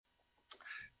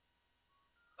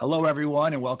Hello,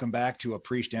 everyone, and welcome back to A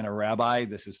Priest and a Rabbi.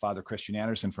 This is Father Christian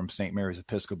Anderson from St. Mary's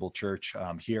Episcopal Church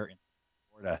here in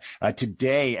Florida.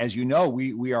 Today, as you know,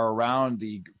 we are around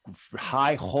the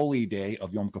high holy day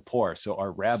of Yom Kippur. So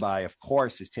our rabbi, of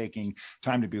course, is taking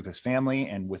time to be with his family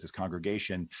and with his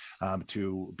congregation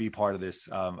to be part of this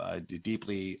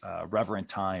deeply reverent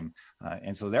time.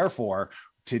 And so therefore,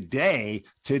 Today,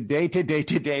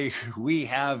 we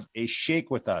have a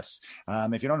sheikh with us.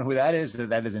 If you don't know who that is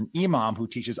an imam who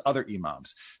teaches other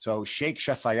imams. So Shaikh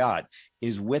Shafayat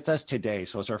is with us today.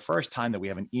 So it's our first time that we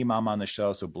have an imam on the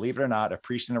show. So believe it or not, a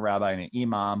priest and a rabbi and an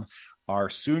imam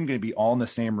are soon going to be all in the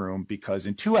same room, because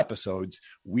in 2 episodes,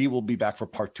 we will be back for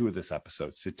part 2 of this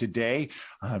episode. So today,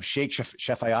 Shaikh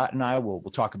Shafayat and I will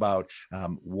talk about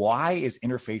why is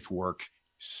interfaith work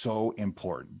so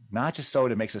important, not just so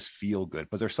it makes us feel good,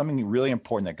 but there's something really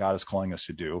important that God is calling us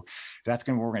to do. That's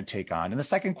what we're going to take on. And the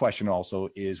second question also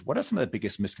is, what are some of the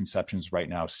biggest misconceptions right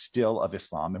now still of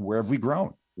Islam, and where have we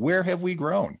grown? Where have we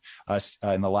grown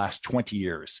in the last 20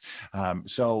 years?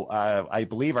 I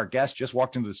believe our guest just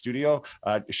walked into the studio.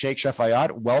 Shaikh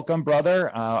Shafayat, welcome, brother.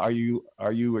 Are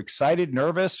you excited,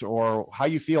 nervous, or how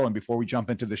you feeling before we jump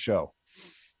into the show?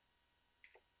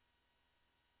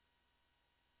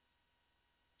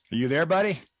 Are you there,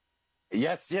 buddy?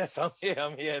 Yes, I'm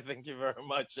here. Thank you very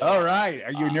much. All right.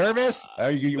 Are you nervous?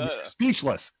 Are you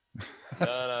speechless?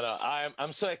 No.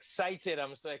 I'm so excited.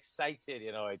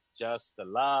 You know, it's just the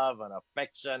love and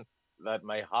affection that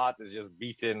my heart is just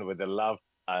beating with the love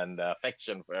and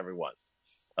affection for everyone.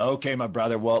 Okay, my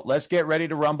brother. Well, let's get ready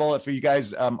to rumble. If you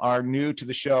guys are new to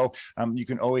the show, you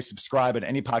can always subscribe at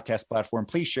any podcast platform.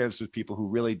 Please share this with people who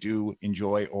really do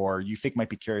enjoy or you think might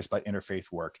be curious about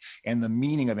interfaith work and the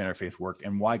meaning of interfaith work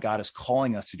and why God is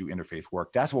calling us to do interfaith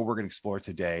work. That's what we're going to explore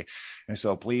today. And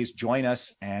so please join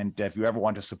us. And if you ever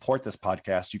want to support this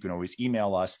podcast, you can always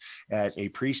email us at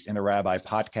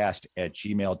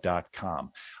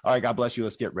apriestandarabbipodcast@gmail.com. All right, God bless you.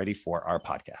 Let's get ready for our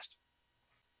podcast.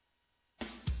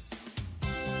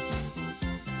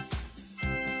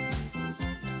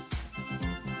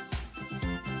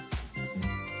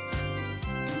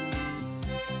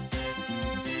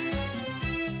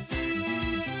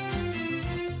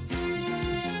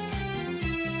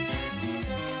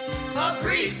 A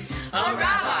priest, a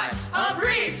rabbi, a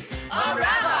priest, a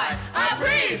rabbi, a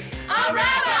priest, a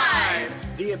rabbi!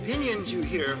 The opinions you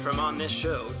hear from on this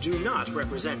show do not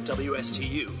represent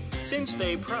WSTU, since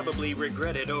they probably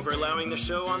regretted over allowing the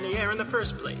show on the air in the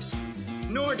first place.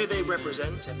 Nor do they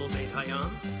represent Temple Beit Hayam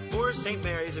or St.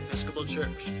 Mary's Episcopal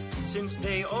Church, since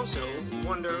they also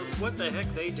wonder what the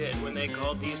heck they did when they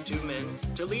called these 2 men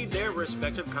to lead their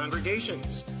respective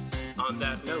congregations. On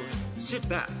that note, sit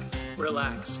back,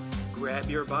 relax, grab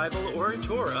your Bible or a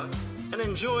Torah, and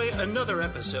enjoy another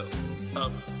episode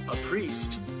of A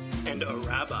Priest and a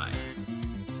Rabbi.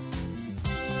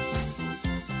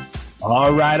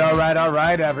 All right,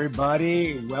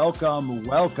 everybody. Welcome.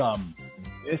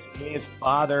 This is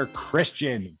Father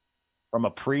Christian from A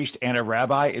Priest and a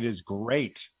Rabbi. It is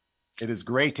great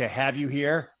to have you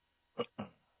here.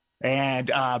 And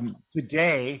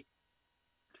today,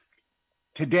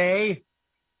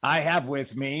 I have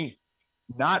with me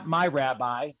not my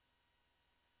rabbi,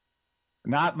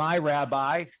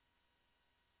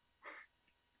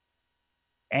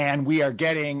 and we are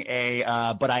getting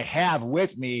but I have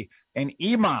with me an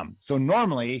imam. So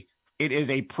normally it is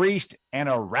a priest and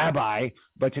a rabbi,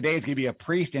 but today it's going to be a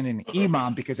priest and an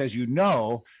imam, because as you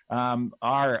know,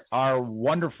 our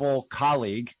wonderful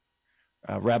colleague,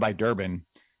 Rabbi Durbin,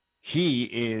 he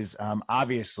is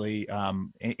obviously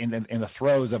in the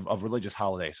throes of religious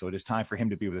holiday. So it is time for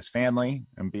him to be with his family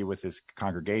and be with his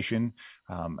congregation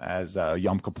as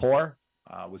Yom Kippur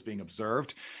was being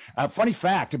observed. Funny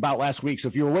fact about last week. So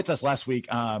if you were with us last week,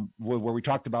 where we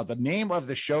talked about, the name of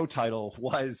the show title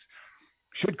was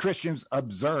Should Christians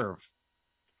Observe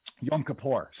Yom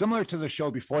Kippur? Similar to the show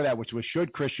before that, which was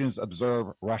Should Christians Observe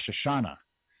Rosh Hashanah?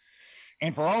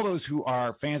 And for all those who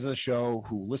are fans of the show,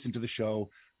 who listen to the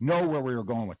show, know where we were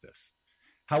going with this.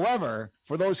 However,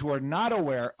 for those who are not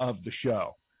aware of the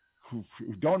show, who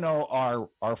don't know our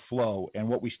flow and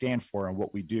what we stand for and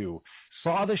what we do,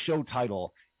 saw the show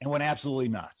title and went absolutely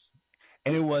nuts.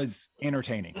 And it was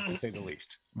entertaining, to say the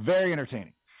least. Very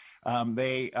entertaining.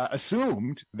 They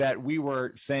assumed that we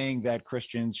were saying that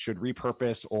Christians should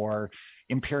repurpose or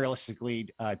imperialistically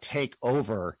take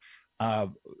over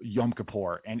Yom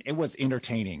Kippur. And it was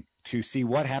entertaining to see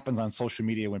what happens on social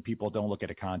media when people don't look at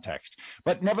a context.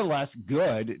 But nevertheless,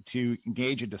 good to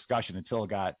engage in discussion until it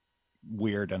got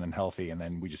weird and unhealthy, and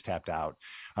then we just tapped out.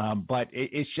 But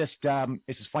it's just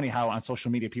funny how on social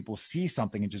media people see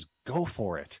something and just go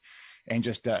for it. and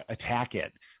just attack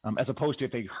it, as opposed to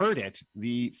if they heard it.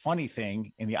 The funny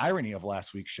thing and the irony of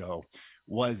last week's show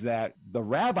was that the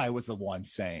rabbi was the one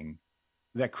saying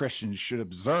that Christians should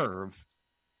observe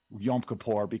Yom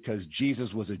Kippur because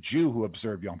Jesus was a Jew who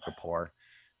observed Yom Kippur.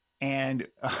 And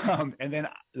then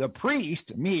the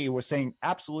priest, me, was saying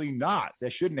absolutely not.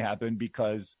 That shouldn't happen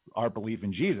because our belief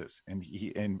in Jesus and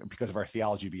because of our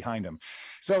theology behind him.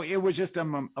 So it was just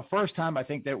a first time I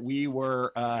think that we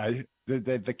were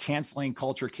the canceling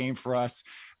culture came for us.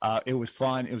 It was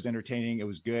fun. It was entertaining. It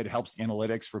was good. It helps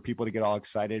analytics for people to get all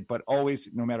excited. But always,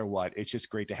 no matter what, it's just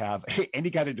great to have any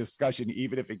kind of discussion,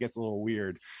 even if it gets a little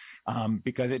weird,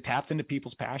 because it taps into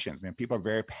people's passions. Man, people are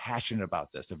very passionate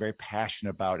about this. They're very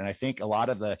passionate about, and I think a lot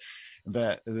of the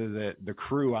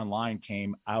crew online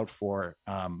came out for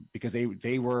because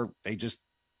they just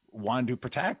wanted to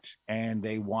protect, and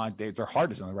their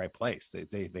heart is in the right place.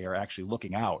 They are actually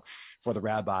looking out for the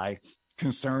rabbi,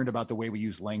 concerned about the way we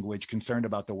use language, concerned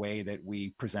about the way that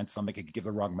we present something that could give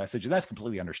the wrong message. And that's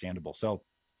completely understandable. So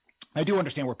I do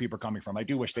understand where people are coming from. I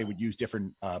do wish they would use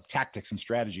different tactics and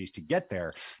strategies to get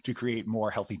there, to create more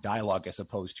healthy dialogue as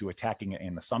opposed to attacking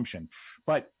an assumption.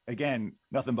 But again,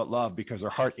 nothing but love, because their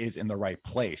heart is in the right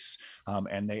place.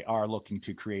 And they are looking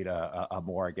to create a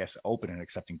more, I guess, open and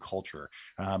accepting culture.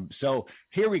 So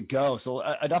here we go. So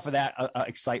enough of that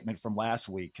excitement from last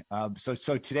week. So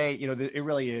today, it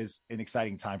really is an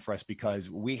exciting time for us, because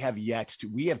we have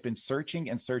been searching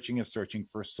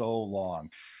for so long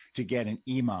to get an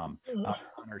imam on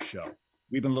our show.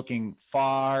 We've been looking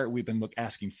far,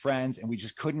 asking friends, and we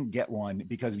just couldn't get one,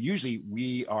 because usually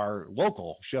we are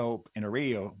local, show in a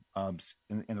radio,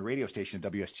 in the radio station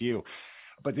at WSTU.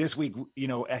 But this week,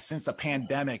 since the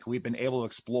pandemic, we've been able to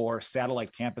explore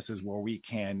satellite campuses where we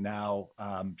can now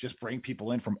just bring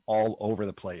people in from all over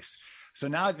the place. So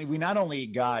now we not only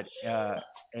got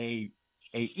a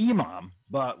imam,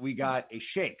 but we got a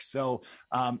sheikh. So,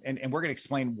 and we're going to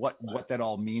explain what that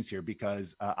all means here,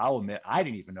 because I'll admit, I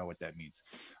didn't even know what that means.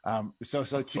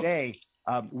 So today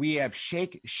we have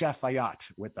Shaikh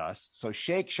Shafayat with us. So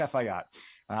Shaikh Shafayat,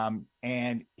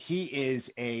 and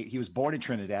he was born in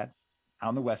Trinidad, out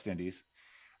in the West Indies.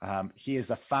 He is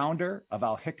the founder of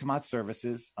Al Hikmat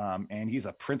Services, and he's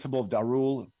a principal of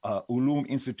Darul Uloom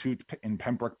Institute in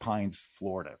Pembroke Pines,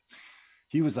 Florida.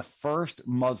 He was the first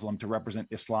Muslim to represent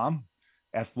Islam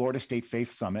at Florida State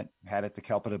Faith Summit, had at the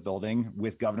Calcutta building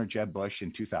with Governor Jeb Bush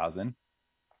in 2000.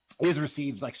 He has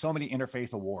received like so many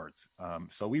Interfaith awards.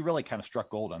 So we really kind of struck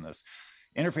gold on this.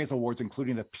 Interfaith awards,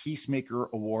 including the Peacemaker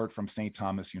Award from St.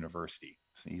 Thomas University.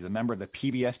 So he's a member of the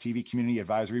PBS TV Community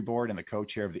Advisory Board and the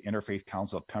co-chair of the Interfaith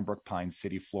Council of Pembroke Pines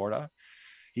City, Florida.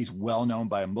 He's well known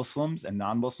by Muslims and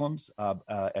non-Muslims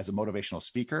as a motivational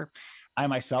speaker. I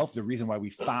myself, the reason why we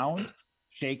found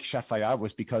Shaikh Shafayat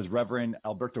was because Reverend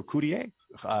Alberto Coutier,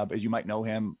 as you might know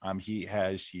him,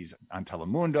 he's on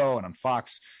Telemundo and on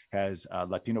Fox, has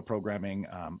Latino programming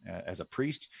as a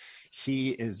priest.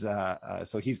 He is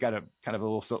so he's got a kind of a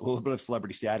little bit of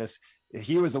celebrity status.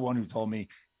 He was the one who told me,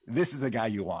 this is the guy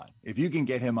you want. If you can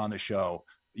get him on the show,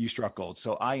 you struck gold.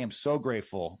 So I am so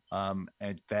grateful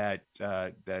that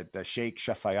Shaikh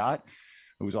Shafayat,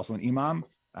 who was also an imam,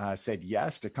 said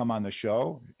yes to come on the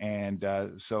show. And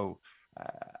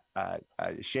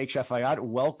Shaikh Shafayat,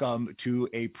 welcome to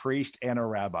a priest and a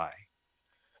rabbi.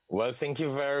 Well, thank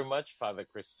you very much, Father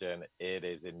Christian. It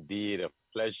is indeed a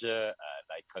pleasure, and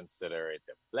I consider it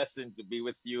a blessing to be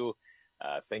with you.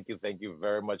 Thank you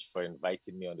very much for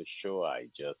inviting me on the show. I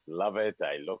just love it.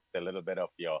 I looked a little bit of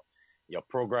your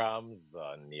programs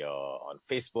on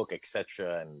Facebook,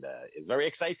 etc., and it's very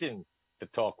exciting to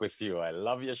talk with you. I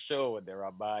love your show with the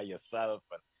rabbi, yourself,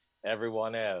 and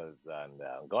everyone else. And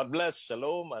God bless.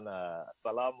 Shalom and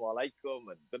assalamu alaikum,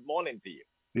 and good morning to you.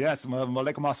 Yes,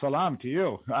 walaikum assalam to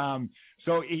you.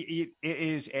 So it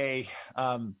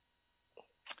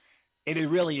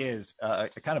really is a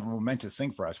kind of a momentous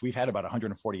thing for us. We've had about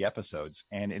 140 episodes,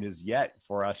 and it is yet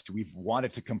for us we've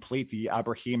wanted to complete the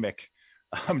Abrahamic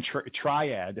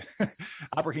triad,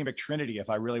 Abrahamic Trinity. If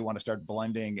I really want to start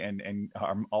blending and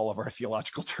all of our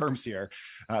theological terms here,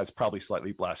 it's probably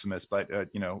slightly blasphemous, but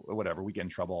whatever. We get in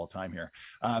trouble all the time here.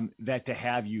 That to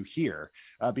have you here,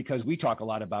 because we talk a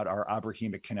lot about our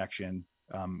Abrahamic connection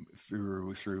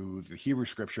through the Hebrew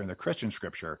scripture and the Christian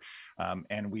scripture,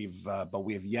 and we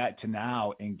have yet to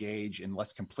now engage in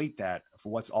let's complete that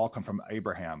for what's all come from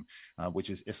Abraham, which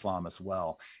is Islam as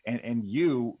well. And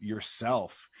you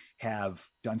yourself have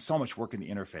done so much work in the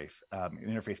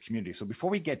interfaith community. So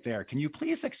before we get there, can you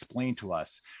please explain to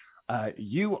us?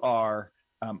 You are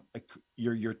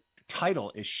your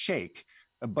title is Sheikh,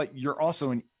 but you're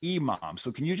also an imam.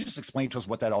 So can you just explain to us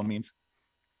what that all means?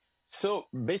 So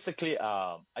basically,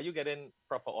 are you getting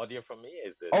proper audio from me?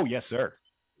 Is it Oh, yes, sir.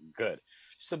 good?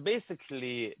 So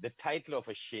basically, the title of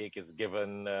a sheikh is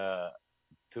given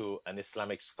to an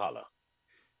Islamic scholar.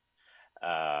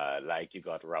 Like you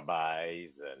got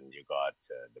rabbis and you got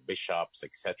the bishops,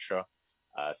 etc.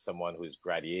 Someone who's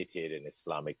graduated in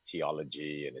Islamic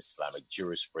theology and Islamic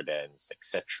jurisprudence,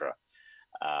 etc.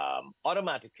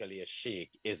 Automatically, a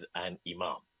sheikh is an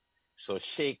imam. So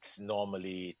sheikhs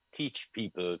normally teach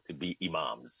people to be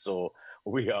imams. So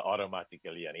we are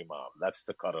automatically an imam. That's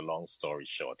to cut a long story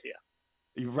short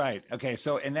here. Right. Okay.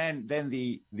 So, and then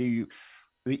the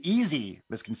easy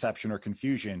misconception or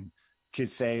confusion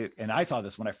could say, and I saw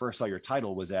this when I first saw your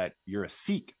title, was that you're a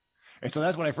Sikh. And so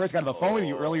that's when I first got on the phone with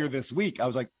you earlier this week. I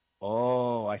was like,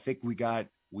 oh, I think we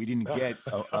didn't get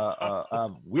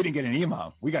an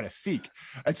imam. We got a Sikh.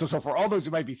 And so for all those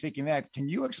who might be thinking that, can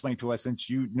you explain to us, since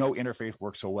you know interfaith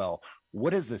work so well,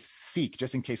 what is a Sikh,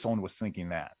 just in case someone was thinking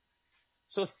that?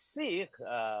 So Sikh,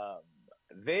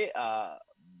 they are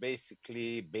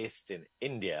basically based in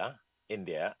India,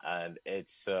 and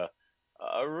it's a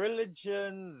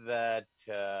religion that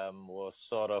was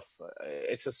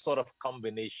it's a sort of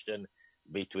combination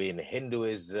between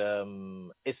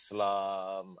Hinduism,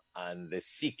 Islam, and the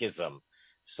Sikhism.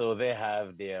 So they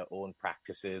have their own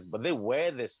practices, but they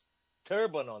wear this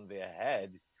turban on their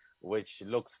heads, which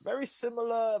looks very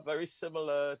similar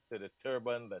to the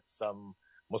turban that some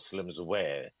Muslims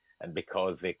wear. And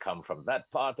because they come from that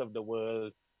part of the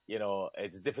world,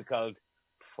 it's difficult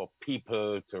for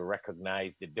people to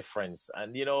recognize the difference.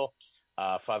 And,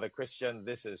 Father Christian,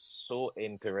 this is so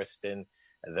interesting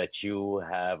that you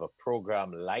have a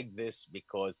program like this,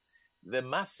 because the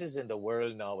masses in the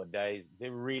world nowadays, they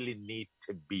really need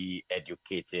to be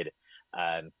educated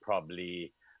and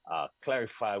probably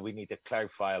we need to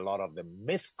clarify a lot of the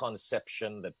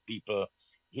misconception that people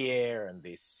hear and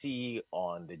they see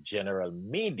on the general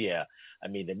media. I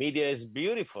mean, the media is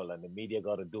beautiful and the media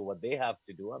got to do what they have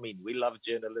to do. I mean, we love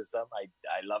journalism.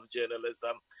 I love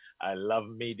journalism. I love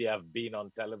media. I've been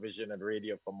on television and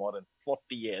radio for more than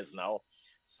 40 years now.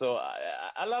 So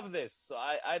I love this. So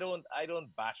I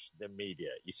don't bash the media.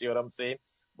 You see what I'm saying?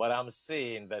 But I'm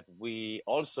saying that we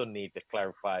also need to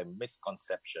clarify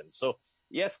misconceptions. So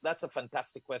yes, that's a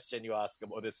fantastic question you ask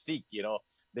about the Sikh.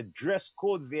 The dress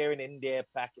code there in India,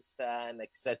 Pakistan,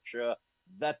 etc.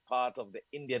 That part of the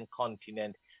Indian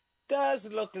continent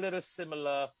does look a little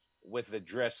similar with the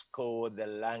dress code, the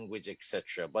language,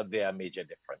 etc. But there are major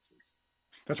differences.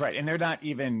 That's right, and they're not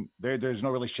even there. There's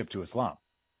no relationship to Islam.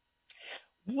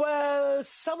 Well,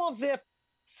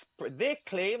 they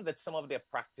claim that some of their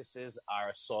practices are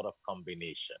a sort of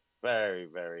combination. Very,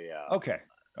 very okay.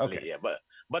 Yeah,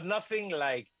 but nothing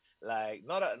like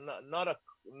not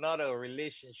a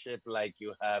relationship like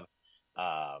you have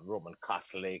Roman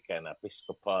Catholic and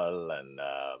Episcopal and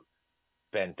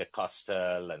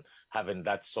Pentecostal, and having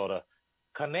that sort of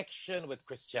connection with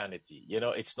Christianity.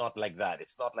 It's not like that.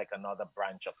 It's not like another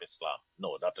branch of Islam.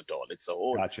 No, not at all. It's a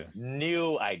whole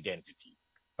new identity.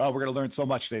 Oh, we're going to learn so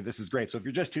much today. This is great. So if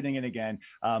you're just tuning in again,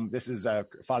 this is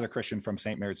Father Christian from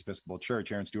St. Mary's Episcopal Church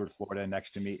here in Stuart, Florida.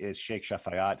 Next to me is Shaikh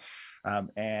Shafayat,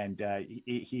 and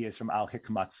he is from Al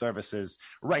Hikmat Services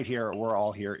right here. We're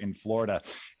all here in Florida,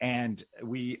 and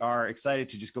we are excited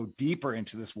to just go deeper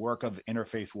into this work of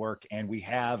interfaith work. And we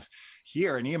have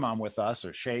here an imam with us,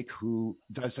 or Shaikh, who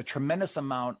does a tremendous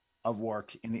amount of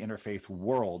work in the interfaith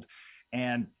world,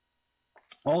 and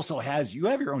also you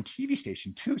have your own TV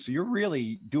station too. So you're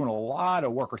really doing a lot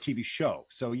of work, or TV show.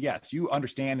 So yes, you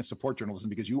understand and support journalism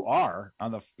because you are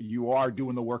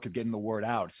doing the work of getting the word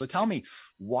out. So tell me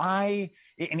why,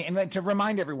 and to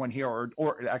remind everyone here,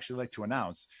 or actually like to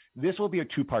announce, this will be a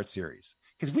 2-part series,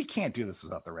 because we can't do this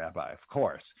without the rabbi, of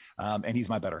course. And he's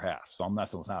my better half, so I'm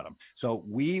nothing without him. So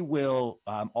we will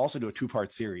also do a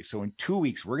 2-part series. So in 2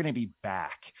 weeks, we're going to be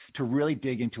back to really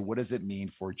dig into what does it mean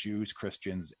for Jews,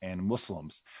 Christians, and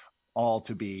Muslims all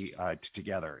to be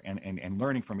together and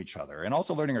learning from each other, and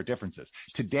also learning our differences.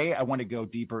 Today, I want to go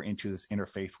deeper into this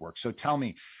interfaith work. So tell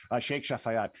me, Shaikh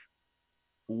Shafayat,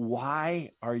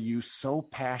 why are you so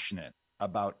passionate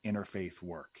about interfaith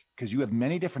work? Because you have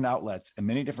many different outlets and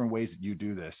many different ways that you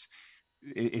do this.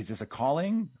 Is this a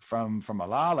calling from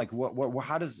Allah? Like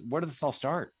where does this all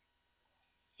start?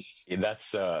 Yeah,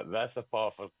 that's a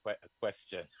powerful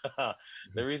question.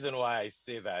 The reason why I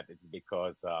say that is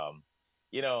because a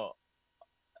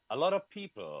lot of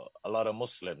people, a lot of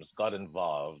Muslims got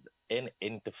involved in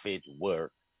interfaith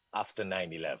work after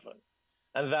 9/11,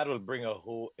 and that will bring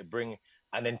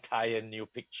an entire new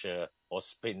picture or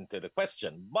spin to the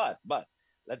question. But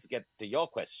let's get to your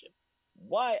question.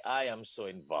 Why I am so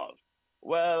involved?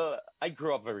 Well, I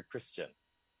grew up very Christian.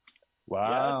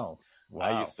 Yes, Wow.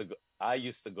 I Wow. used to go. I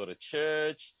used to go to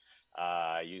church.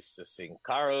 I used to sing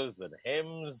carols and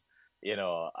hymns.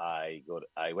 I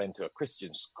went to a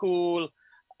Christian school.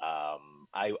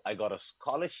 I got a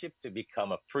scholarship to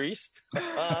become a priest.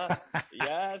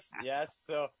 Yes, yes.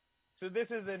 So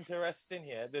this is interesting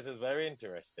here. This is very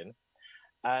interesting.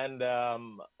 And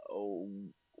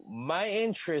my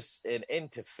interest in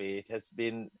interfaith has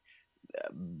been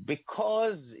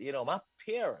because my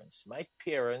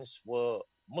parents were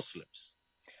Muslims.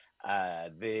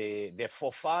 Their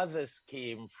forefathers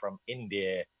came from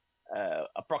India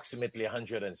approximately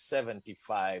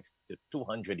 175 to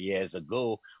 200 years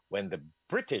ago when the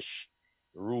British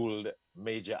ruled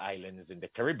major islands in the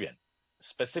Caribbean,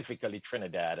 specifically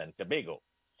Trinidad and Tobago.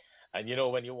 And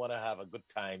when you want to have a good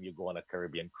time, you go on a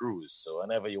Caribbean cruise. So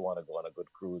whenever you want to go on a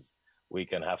good cruise, we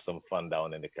can have some fun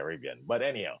down in the Caribbean. But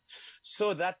anyhow,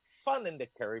 so that fun in the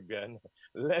Caribbean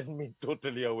led me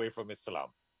totally away from Islam.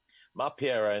 My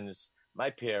parents,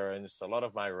 a lot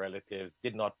of my relatives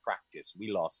did not practice. We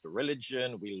lost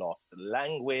religion, we lost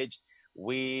language,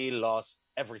 we lost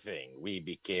everything. We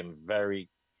became very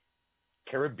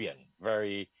Caribbean,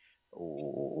 very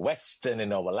Western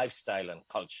in our lifestyle and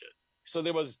culture. So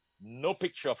there was no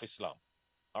picture of Islam.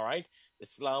 All right.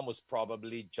 Islam was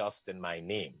probably just in my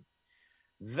name.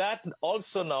 That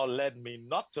also now led me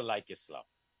not to like Islam.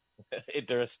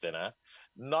 Interesting, huh?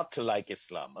 Not to like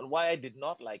Islam. And why I did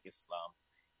not like Islam,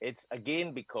 it's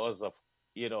again because of,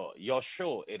 your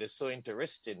show. It is so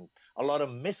interesting. A lot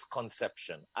of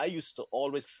misconception. I used to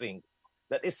always think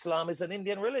that Islam is an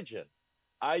Indian religion.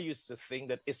 I used to think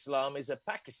that Islam is a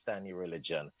Pakistani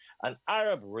religion, an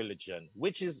Arab religion,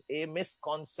 which is a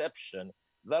misconception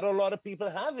that a lot of people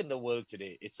have in the world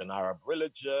today. It's an Arab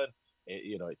religion,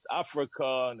 it's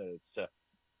African,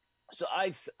 so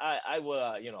I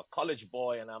was, a college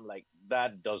boy, and I'm like,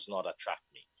 that does not attract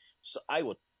me. So I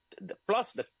would,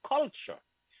 plus the culture,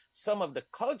 some of the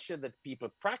culture that people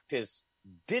practice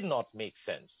did not make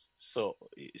sense. So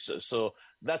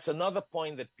that's another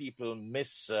point that people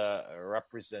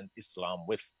misrepresent Islam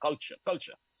with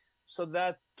culture. So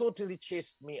that totally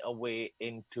chased me away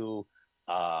into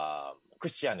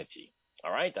Christianity.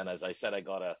 All right. And as I said, I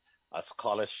got a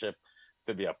scholarship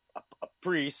to be a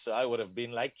priest. So I would have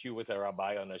been like you with a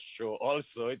rabbi on a show.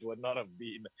 Also, it would not have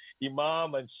been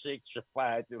Imam and Sheikh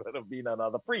Shafayat. It would have been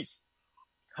another priest.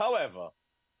 However,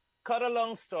 cut a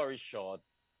long story short,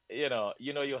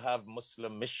 you have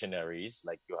Muslim missionaries,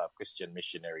 like you have Christian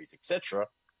missionaries, etc.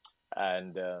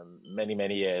 And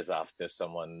many years after,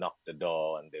 someone knocked the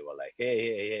door and they were like,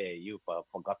 hey, you've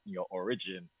forgotten your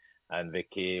origin. And they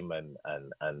came and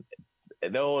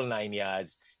the whole 9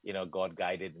 yards, God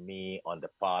guided me on the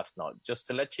path. Now, just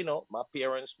to let you know, my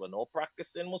parents were no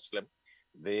practicing Muslim.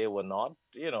 They were not,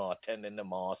 attending the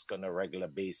mosque on a regular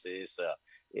basis.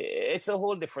 It's a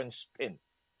whole different spin.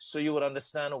 So you would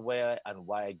understand where and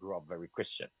why I grew up very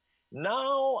Christian.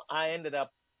 Now I ended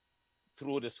up,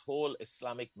 through this whole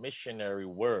Islamic missionary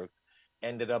work,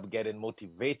 ended up getting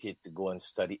motivated to go and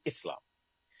study Islam.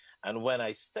 And when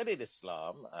I studied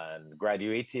Islam and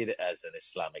graduated as an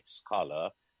Islamic scholar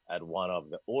at one of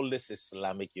the oldest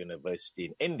Islamic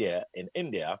university in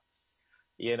India,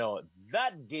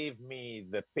 that gave me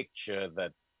the picture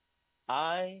that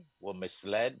I was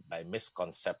misled by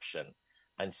misconception.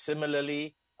 And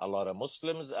similarly, a lot of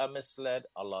Muslims are misled.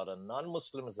 A lot of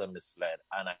non-Muslims are misled.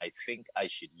 And I think I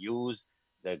should use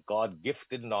the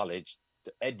God-gifted knowledge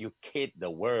to educate the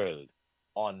world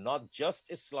on not just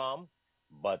Islam,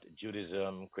 but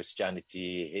Judaism,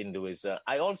 Christianity, Hinduism.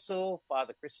 I also,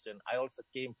 Father Christian, I also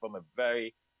came from a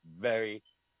very, very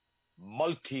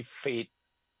multi-faith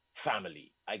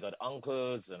family. I got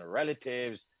uncles and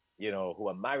relatives, who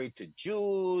are married to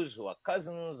Jews, who are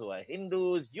cousins, who are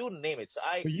Hindus, you name it. So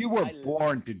you were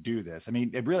born to do this. I mean,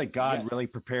 it really, God really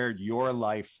prepared your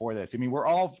life for this. I mean, we're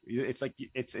all, it's like,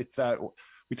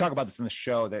 we talk about this in the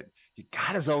show that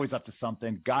God is always up to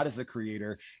something. God is the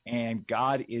creator, and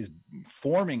God is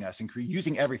forming us and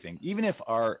using everything. Even if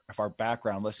our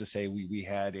background, let's just say we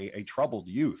had a troubled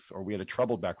youth, or we had a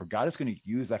troubled background, God is going to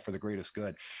use that for the greatest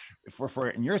good. For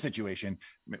in your situation,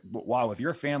 while with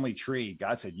your family tree,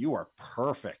 God said, you are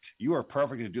perfect. You are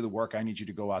perfect to do the work. I need you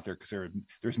to go out there because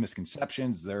there's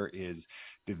misconceptions. There is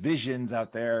divisions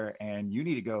out there, and you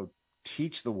need to go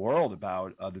teach the world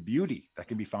about the beauty that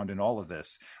can be found in all of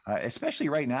this, especially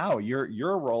right now.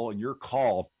 Your role and your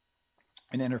call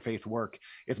in interfaith work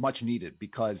is much needed,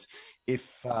 because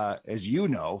if, as you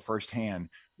know firsthand,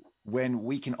 when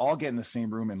we can all get in the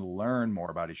same room and learn more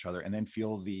about each other, and then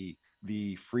feel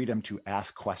the freedom to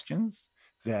ask questions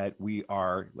that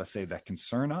let's say, that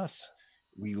concern us,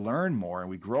 we learn more and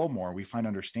we grow more and we find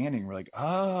understanding. We're like,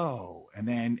 oh, and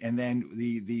then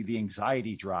the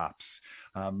anxiety drops,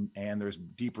 and there's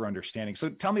deeper understanding. So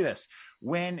tell me this: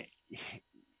 when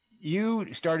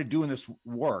you started doing this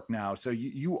work now, so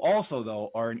you also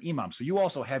though are an imam, so you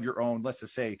also have your own, let's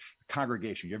just say,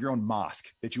 congregation. You have your own mosque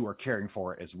that you are caring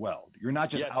for as well. You're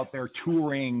not just out there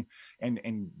touring and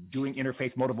doing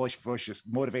interfaith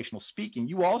motivational speaking.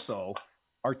 You also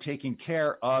are taking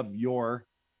care of your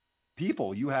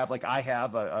people. You have, like I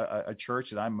have a church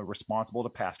that I'm responsible to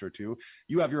pastor to.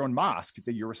 You have your own mosque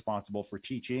that you're responsible for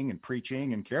teaching and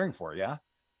preaching and caring for. Yeah.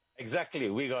 Exactly.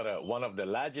 We got one of the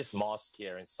largest mosques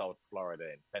here in South Florida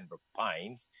in Pembroke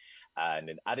Pines. And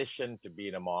in addition to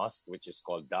being a mosque, which is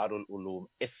called Darul Uloom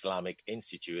Islamic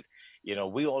Institute,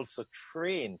 we also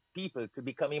train people to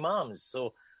become imams.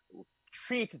 So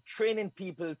training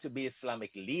people to be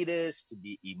Islamic leaders, to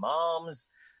be imams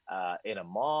in a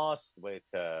mosque with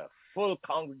a full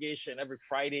congregation. Every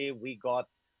Friday, we got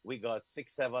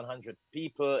 600-700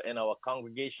 people in our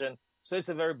congregation. So it's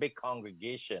a very big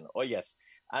congregation. Oh, yes.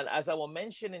 And as I was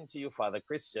mentioning to you, Father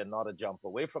Christian, not to jump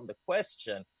away from the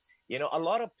question, a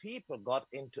lot of people got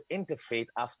into interfaith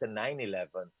after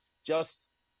 9/11, just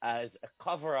as a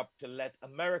cover up to let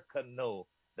America know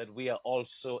that we are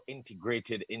also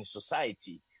integrated in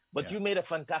society. But you made a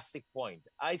fantastic point.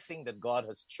 I think that God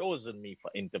has chosen me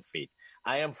for interfaith.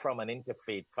 I am from an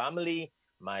interfaith family.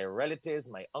 My relatives,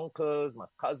 my uncles, my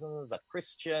cousins are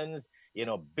Christians,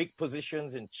 big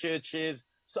positions in churches.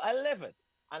 So I live it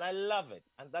and I love it.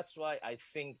 And that's why I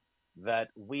think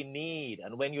that we need,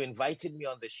 and when you invited me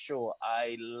on the show,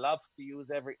 I love to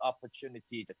use every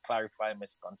opportunity to clarify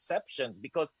misconceptions,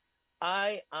 because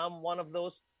I am one of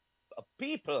those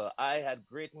people. I had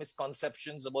great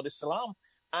misconceptions about Islam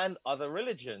and other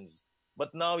religions.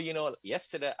 But now,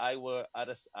 yesterday I were at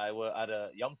a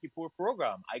Yom Kippur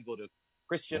program. I go to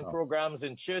Christian programs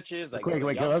in churches.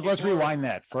 Let's rewind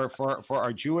that for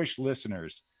our Jewish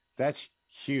listeners. That's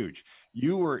huge.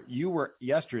 You were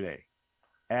yesterday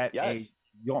at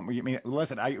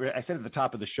listen, I said at the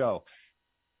top of the show,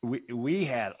 we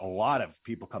had a lot of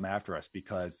people come after us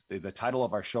because the title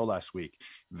of our show last week,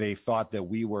 they thought that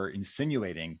we were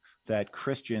insinuating that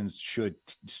Christians should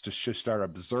start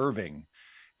observing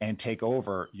and take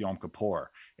over Yom Kippur.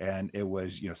 And it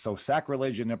was, so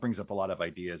sacrilege, and it brings up a lot of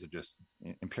ideas of just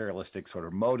imperialistic sort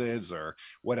of motives or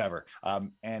whatever.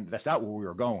 And that's not where we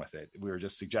were going with it. We were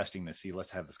just suggesting to see,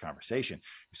 let's have this conversation.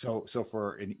 So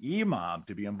for an imam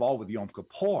to be involved with Yom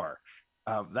Kippur,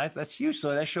 that's huge.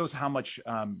 So that shows how much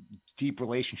deep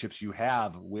relationships you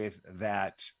have with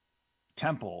that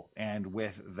temple and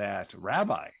with that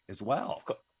rabbi as well.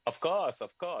 Of course.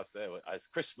 As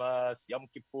Christmas, Yom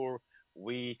Kippur,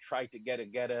 we try to get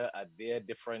together at their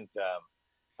different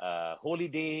holy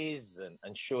days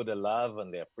and show the love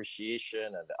and the appreciation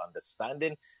and the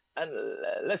understanding. And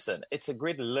listen, it's a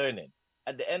great learning.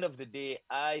 At the end of the day,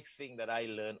 I think that I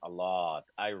learn a lot.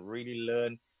 I really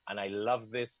learn, and I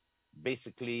love this.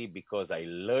 Basically, because I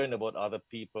learn about other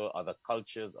people, other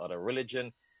cultures, other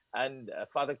religion. And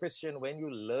Father Christian, when you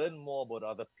learn more about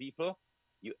other people,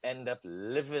 you end up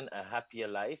living a happier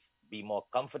life, be more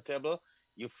comfortable.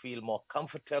 You feel more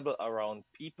comfortable around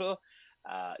people.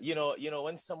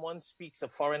 When someone speaks a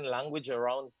foreign language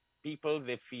around people,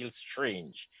 they feel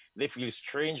strange. They feel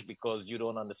strange because you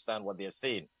don't understand what they're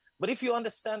saying. But if you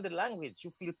understand the language,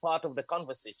 you feel part of the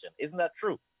conversation. Isn't that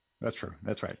true? That's true.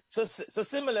 That's right. So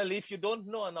similarly, if you don't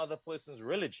know another person's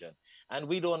religion and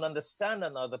we don't understand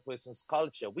another person's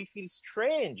culture, we feel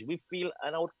strange. We feel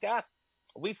an outcast.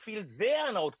 We feel they're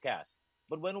an outcast.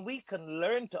 But when we can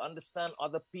learn to understand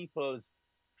other people's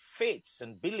faiths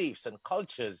and beliefs and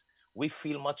cultures, we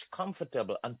feel much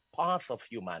comfortable and part of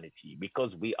humanity,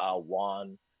 because we are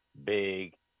one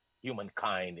big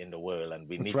humankind in the world, and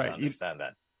we need to understand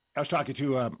that. I was talking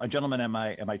to a gentleman at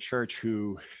my church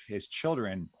who his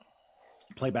children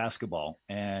play basketball,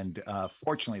 and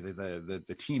fortunately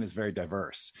the team is very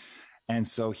diverse. And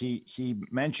so he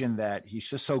mentioned that he's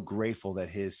just so grateful that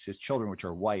his children, which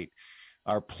are white,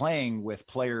 are playing with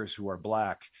players who are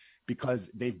black, because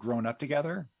they've grown up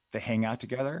together, they hang out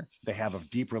together, they have a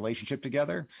deep relationship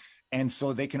together. And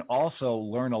so they can also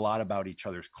learn a lot about each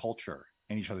other's culture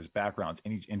and each other's backgrounds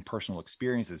and personal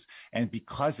experiences. And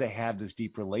because they have this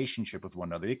deep relationship with one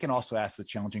another, they can also ask the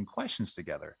challenging questions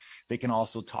together. They can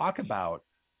also talk about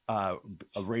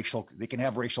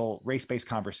race-based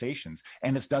conversations,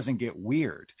 and this doesn't get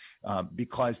weird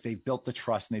because they've built the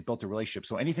trust and they've built the relationship.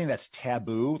 So anything that's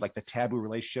taboo, like the taboo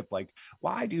relationship, like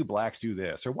why do blacks do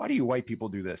this or why do you white people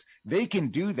do this, they can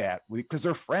do that because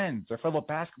they're friends, they're fellow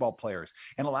basketball players,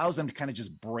 and allows them to kind of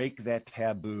just break that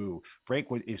taboo,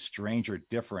 break what is strange or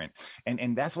different.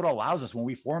 And that's what allows us when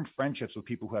we form friendships with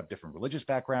people who have different religious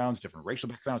backgrounds, different racial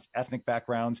backgrounds, ethnic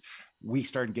backgrounds. We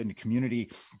started getting a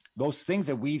community. Those things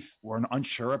that we're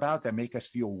unsure about that make us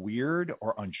feel weird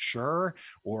or unsure,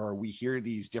 or we hear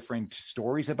these different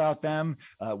stories about them,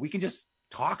 we can just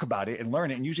talk about it and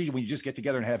learn it. And usually when you just get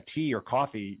together and have tea or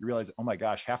coffee, you realize, oh my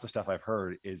gosh, half the stuff I've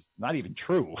heard is not even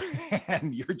true.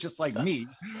 And you're just like me.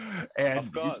 And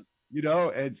of course.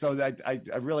 And so I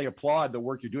really applaud the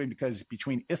work you're doing, because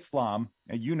between Islam,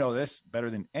 and you know this better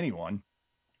than anyone,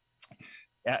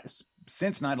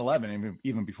 since 9/11, and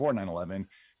even before 9/11,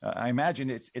 I imagine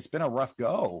it's been a rough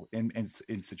go in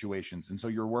situations. And so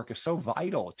your work is so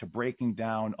vital to breaking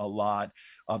down a lot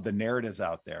of the narratives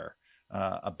out there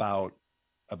about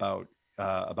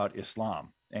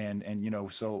Islam.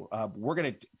 So we're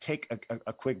going to take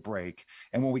a quick break.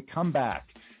 And when we come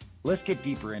back, let's get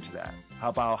deeper into that.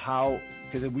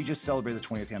 Because we just celebrated the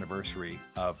 20th anniversary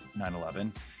of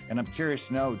 9/11. And I'm curious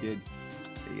to know,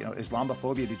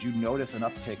 Islamophobia, did you notice an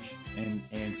uptick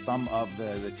in some of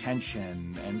the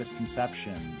tension and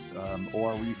misconceptions?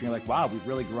 Or were you feeling like, wow, we've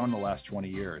really grown in the last 20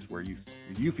 years where you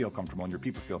feel comfortable and your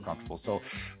people feel comfortable? So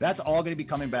that's all going to be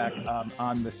coming back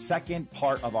on the second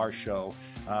part of our show.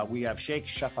 We have Shaikh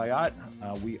Shafayat.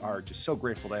 We are just so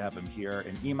grateful to have him here,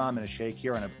 an imam and a sheikh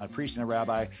here, and a priest and a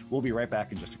rabbi. We'll be right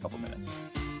back in just a couple minutes.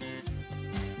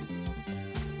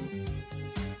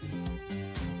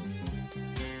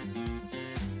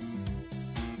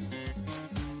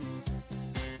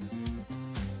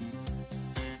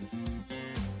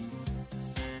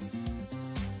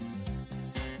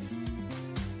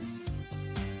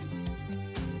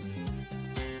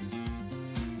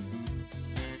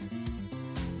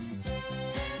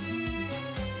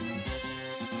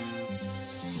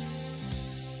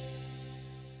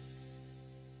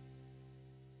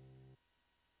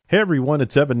 Hey everyone,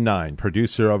 it's Evan Nine,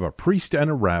 producer of A Priest and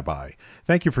a Rabbi.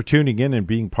 Thank you for tuning in and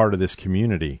being part of this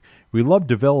community. We love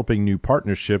developing new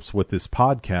partnerships with this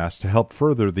podcast to help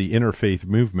further the interfaith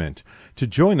movement. To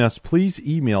join us, please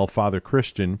email Father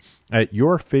Christian at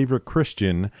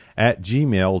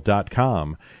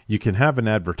yourfavoritechristian@gmail.com. You can have an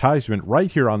advertisement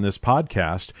right here on this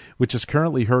podcast, which is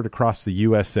currently heard across the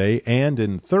USA and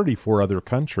in 34 other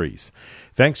countries.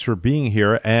 Thanks for being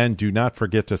here, and do not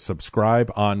forget to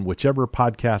subscribe on whichever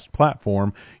podcast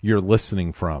platform you're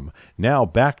listening from. Now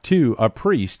back to A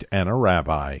Priest and a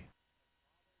Rabbi.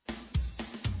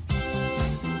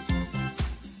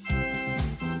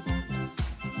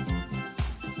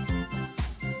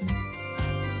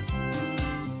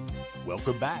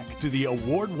 Welcome back to the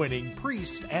award-winning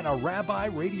Priest and a Rabbi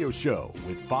radio show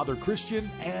with Father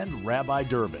Christian and Rabbi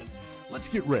Durbin. Let's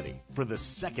get ready for the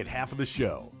second half of the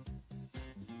show.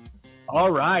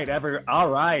 All right.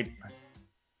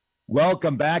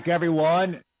 Welcome back,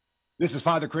 everyone. This is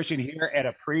Father Christian here at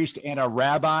A Priest and a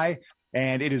Rabbi.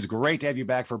 And it is great to have you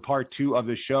back for part 2 of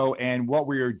the show. And what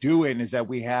we are doing is that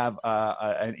we have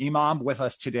an imam with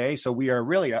us today. So we are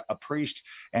really a priest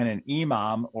and an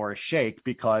imam, or a sheikh,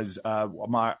 because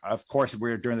of course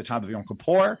we're during the time of Yom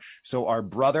Kippur. So our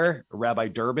brother, Rabbi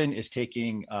Durbin, is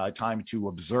taking time to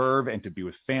observe and to be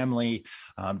with family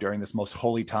during this most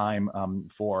holy time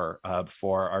for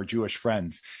our Jewish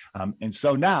friends. And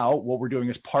so now what we're doing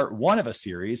is part 1 of a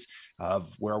series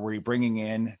of where we're bringing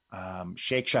in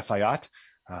Shaikh Shafayat.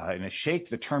 And a sheikh,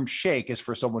 the term sheikh is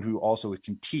for someone who also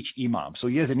can teach imam. So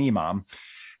he is an imam.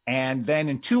 And then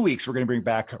in 2 weeks, we're going to bring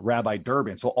back Rabbi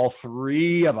Durbin. So all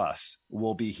 3 of us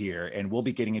will be here, and we'll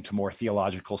be getting into more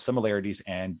theological similarities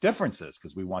and differences,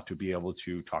 because we want to be able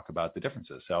to talk about the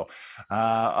differences. So,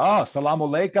 Salaam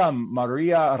Alaikum,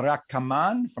 Maria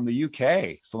Rakaman from the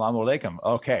UK. Salaam Alaikum.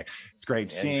 Okay. It's great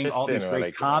seeing all these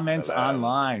great comments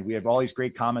online. We have all these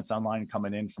great comments online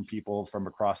coming in from people from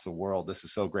across the world. This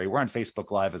is so great. We're on Facebook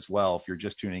Live as well, if you're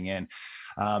just tuning in.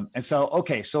 So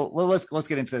let's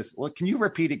get into this. Well, can you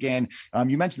repeat again?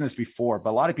 You mentioned this before, but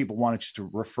a lot of people wanted just to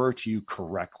refer to you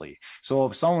correctly. So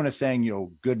if someone is saying,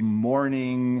 good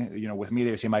morning, with me,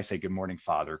 they might say, good morning,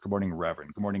 Father, good morning,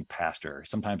 Reverend, good morning, Pastor.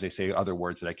 Sometimes they say other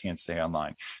words that I can't say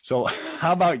online. So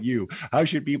how about you? How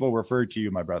should people refer to you,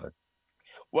 my brother?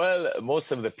 Well,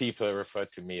 most of the people refer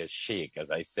to me as Sheikh. As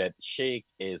I said, Sheikh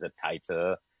is a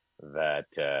title that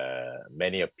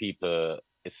many of people,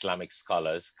 Islamic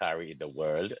scholars, carry in the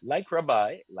world, like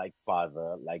Rabbi, like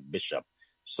Father, like Bishop.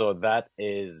 So that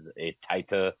is a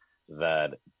title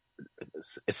that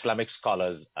Islamic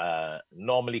scholars are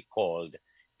normally called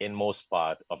in most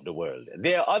part of the world.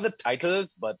 There are other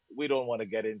titles, but we don't want to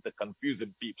get into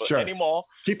confusing people anymore.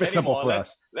 Keep it simple for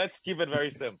us. Let's keep it very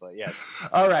simple. Yes.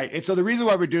 All right. And so the reason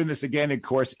why we're doing this again, of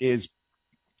course, is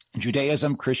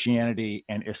Judaism, Christianity,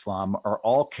 and Islam are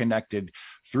all connected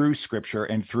through scripture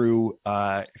and through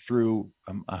a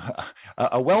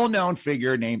well-known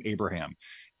figure named Abraham.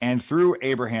 And through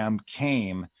Abraham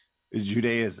came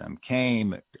Judaism,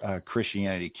 came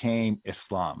Christianity, came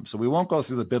Islam. So we won't go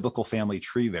through the biblical family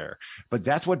tree there, but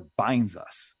that's what binds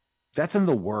us. That's in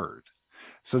the word.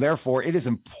 So therefore, it is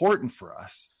important for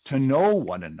us to know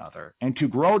one another and to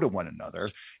grow to one another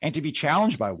and to be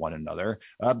challenged by one another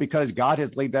because God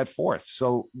has laid that forth.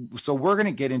 So we're going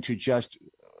to get into just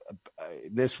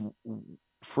this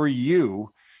for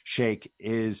you, Shaikh,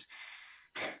 is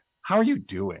how are you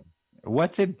doing?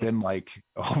 What's it been like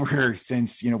over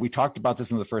since, we talked about this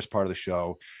in the first part of the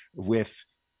show with,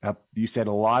 you said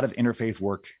a lot of interfaith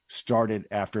work started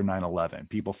after 9/11.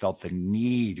 People felt the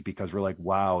need because we're like,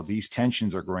 wow, these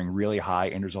tensions are growing really high.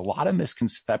 And there's a lot of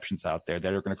misconceptions out there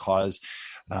that are going to cause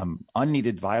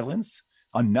unneeded violence,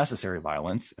 unnecessary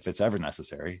violence, if it's ever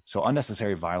necessary. So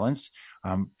unnecessary violence.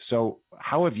 So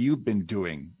how have you been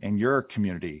doing in your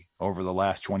community over the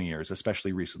last 20 years,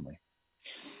 especially recently?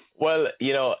 Well,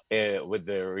 with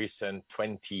the recent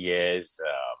 20 years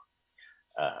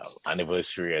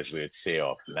anniversary, as we would say,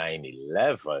 of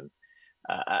 9/11,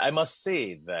 I must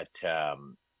say that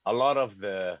a lot of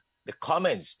the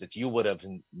comments that you would have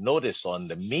noticed on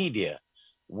the media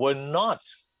were not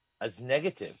as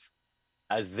negative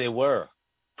as they were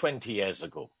 20 years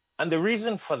ago. And the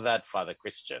reason for that, Father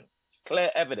Christian,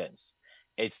 clear evidence,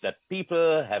 it's that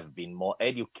people have been more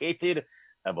educated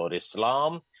about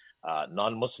Islam,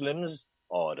 non-Muslims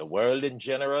or the world in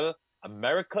general.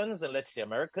 Americans, and let's say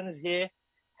Americans here,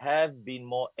 have been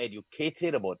more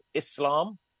educated about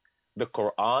Islam, the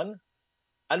Quran,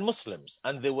 and Muslims.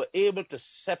 And they were able to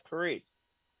separate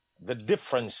the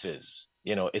differences.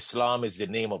 Islam is the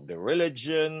name of the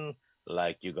religion,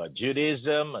 like you got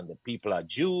Judaism and the people are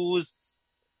Jews,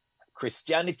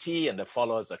 Christianity and the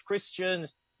followers are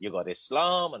Christians, you got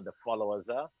Islam and the followers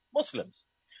are Muslims.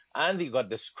 And you got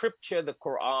the scripture, the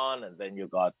Quran, and then you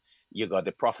got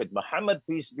the Prophet Muhammad,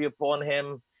 peace be upon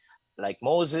him, like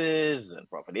Moses and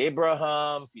Prophet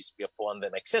Abraham, peace be upon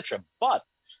them, etc. But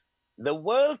the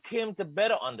world came to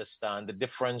better understand the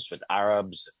difference with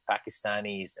Arabs, and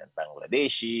Pakistanis, and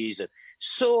Bangladeshis. And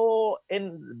so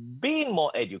in being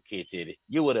more educated,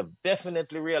 you would have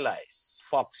definitely realized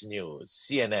Fox News,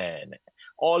 CNN,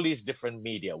 all these different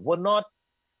media were not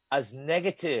as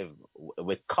negative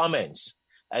with comments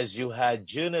as you had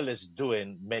journalists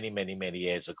doing many, many, many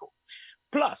years ago.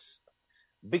 Plus,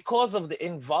 because of the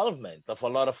involvement of a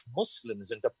lot of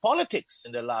Muslims into politics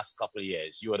in the last couple of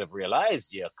years, you would have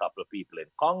realized you have a couple of people in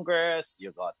Congress,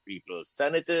 you got people,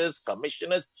 senators,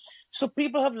 commissioners. So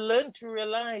people have learned to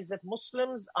realize that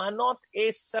Muslims are not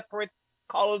a separate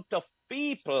cult of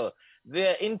people.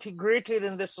 They're integrated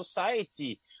in the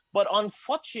society. But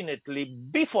unfortunately,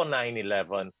 before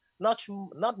 9/11,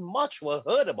 not much were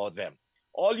heard about them.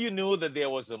 All you knew that there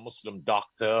was a Muslim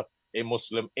doctor, a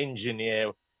Muslim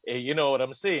engineer, you know what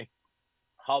I'm saying?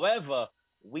 However,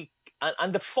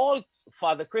 and the fault,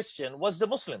 Father Christian, was the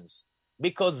Muslims,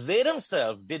 because they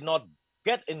themselves did not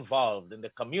get involved in the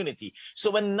community.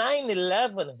 So when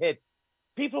 9/11 hit,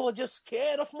 people were just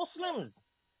scared of Muslims.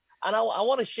 And I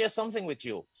want to share something with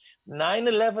you.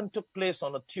 9/11 took place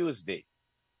on a Tuesday.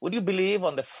 Would you believe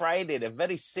on the Friday, the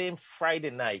very same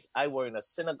Friday night, I were in a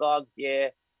synagogue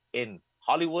here in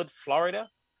Hollywood,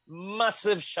 Florida,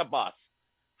 massive Shabbat.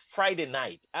 Friday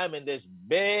night, I'm in this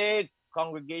big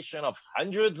congregation of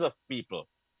hundreds of people.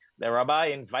 The rabbi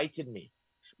invited me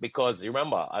because,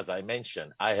 remember, as I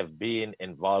mentioned, I have been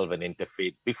involved in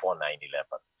interfaith before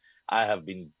 9/11. I have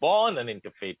been born an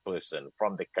interfaith person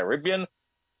from the Caribbean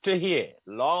to here.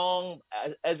 Long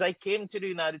as I came to the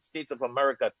United States of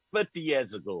America 30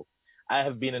 years ago, I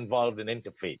have been involved in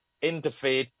interfaith,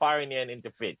 pioneering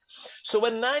interfaith. So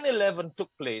when 9/11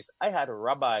 took place, I had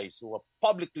rabbis who were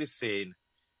publicly saying,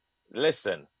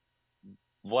 listen,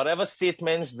 whatever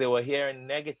statements they were hearing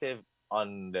negative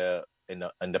in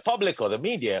the public or the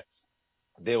media,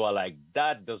 they were like,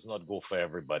 that does not go for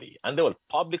everybody. And they would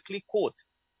publicly quote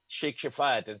Sheikh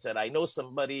Shafayat and said, I know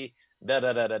somebody,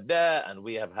 and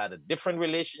we have had a different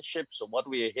relationship. So what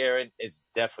we are hearing is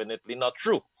definitely not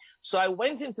true. So I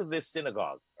went into this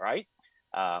synagogue, right?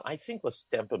 I think it was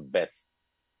Temple Beth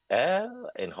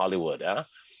in Hollywood.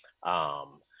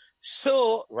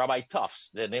 So Rabbi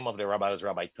Tufts, the name of the rabbi was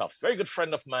Rabbi Tufts, very good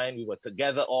friend of mine. We were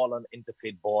together all on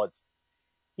Interfaith boards.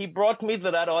 He brought me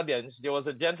to that audience. There was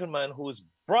a gentleman whose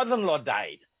brother-in-law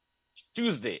died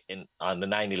Tuesday on the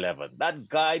 9/11. That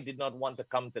guy did not want to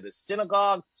come to the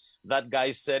synagogue. That guy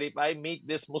said, if I meet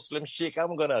this Muslim sheikh,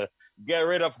 I'm going to get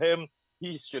rid of him.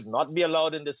 He should not be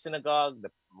allowed in the synagogue. The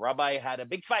rabbi had a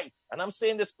big fight. And I'm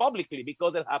saying this publicly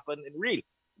because it happened in real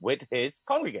with his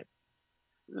congregant.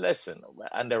 Listen,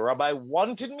 and the rabbi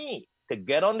wanted me to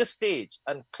get on the stage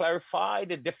and clarify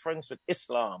the difference with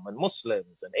Islam and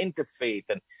Muslims and interfaith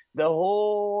and the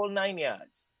whole 9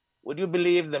 yards. Would you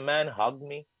believe the man hugged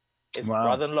me? His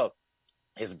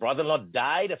brother-in-law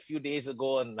died a few days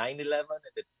ago on 9/11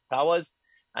 in the towers,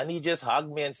 and he just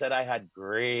hugged me and said, I had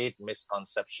great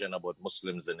misconception about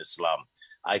Muslims and Islam.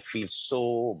 I feel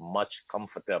so much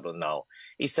comfortable now.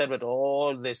 He said, with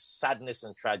all this sadness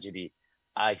and tragedy,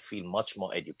 I feel much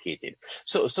more educated.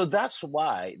 So that's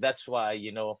why,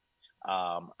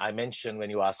 I mentioned when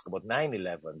you ask about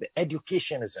 9/11, the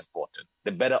education is important,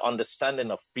 the better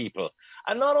understanding of people.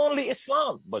 And not only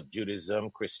Islam, but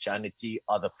Judaism, Christianity,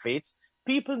 other faiths.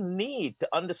 People need to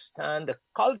understand the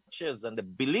cultures and the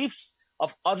beliefs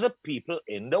of other people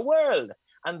in the world.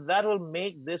 And that will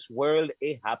make this world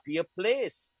a happier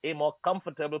place, a more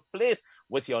comfortable place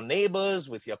with your neighbors,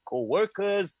 with your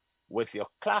co-workers, with your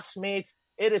classmates.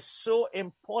 It is so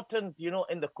important,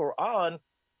 in the Quran,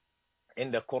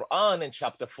 in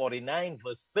chapter 49,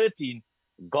 verse 13,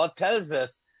 God tells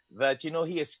us that,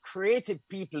 he has created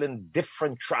people in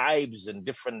different tribes and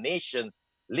different nations,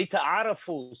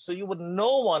 lita'arafu, so you would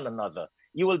know one another.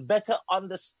 You will better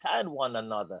understand one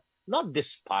another, not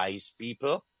despise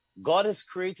people. God has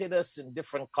created us in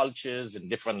different cultures and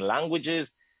different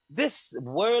languages. This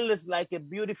world is like a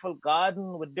beautiful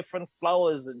garden with different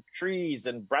flowers and trees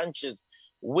and branches,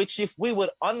 which if we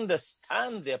would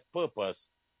understand their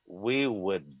purpose, we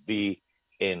would be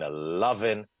in a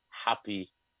loving, happy,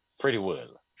 pretty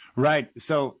world. Right.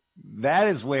 So that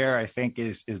is where I think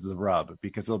is the rub,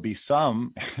 because there'll be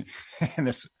some, and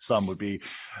this some would be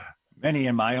many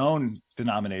in my own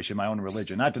denomination, my own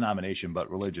religion, not denomination, but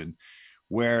religion,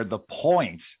 where the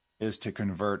point is to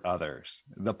convert others.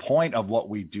 The point of what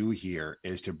we do here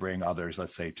is to bring others,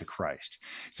 let's say, to Christ.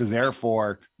 So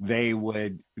therefore, they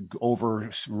would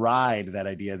override that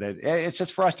idea that it's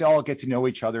just for us to all get to know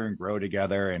each other and grow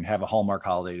together and have a Hallmark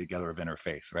holiday together of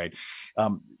interfaith, right?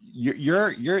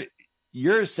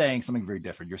 You're saying something very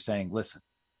different. You're saying, listen,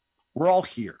 we're all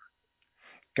here.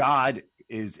 God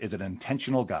is an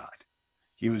intentional God.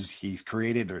 He's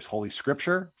created, there's Holy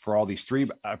Scripture for all these three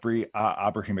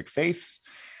Abrahamic faiths.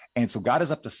 And so God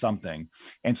is up to something.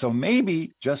 And so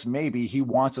maybe, just maybe, he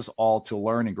wants us all to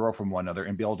learn and grow from one another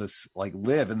and be able to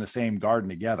live in the same garden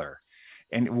together.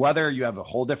 And whether you have a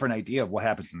whole different idea of what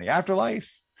happens in the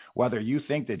afterlife, whether you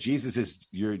think that Jesus is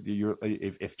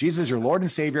if Jesus is your Lord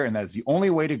and Savior, and that is the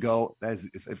only way to go, that's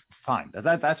fine.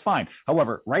 That's fine.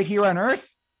 However, right here on earth,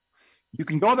 you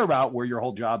can go the route where your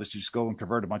whole job is to just go and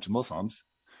convert a bunch of Muslims.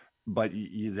 But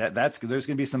there's going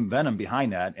to be some venom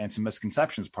behind that and some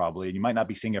misconceptions probably. And you might not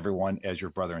be seeing everyone as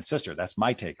your brother and sister. That's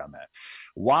my take on that.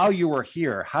 While you are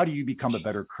here, how do you become a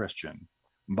better Christian?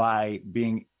 By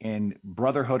being in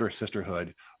brotherhood or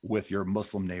sisterhood with your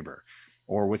Muslim neighbor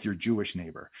or with your Jewish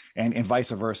neighbor, and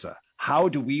vice versa. How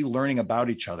do we learning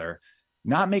about each other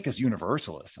not make us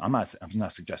universalists? I'm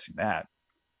not suggesting that.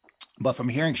 But from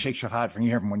hearing Sheikh Shafayat, from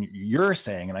hearing when you're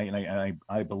saying, and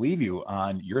I believe you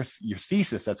on your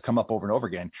thesis that's come up over and over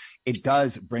again, it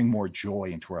does bring more joy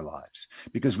into our lives,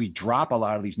 because we drop a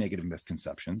lot of these negative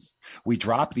misconceptions. We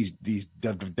drop these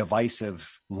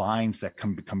divisive lines that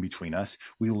come between us.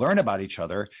 We learn about each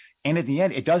other, and at the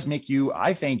end, it does make you.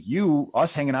 I think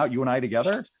us hanging out, you and I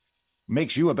together,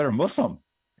 makes you a better Muslim.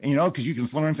 Because you can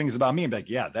learn things about me and be like,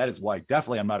 yeah, that is why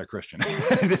definitely I'm not a Christian.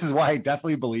 This is why I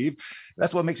definitely believe.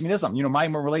 That's what makes me Islam. My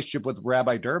relationship with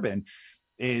Rabbi Durbin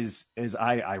is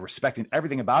I respect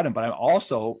everything about him, but I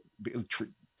also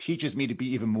teaches me to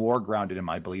be even more grounded in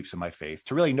my beliefs and my faith,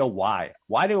 to really know why.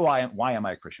 Why am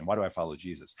I a Christian? Why do I follow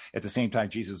Jesus? At the same time,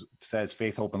 Jesus says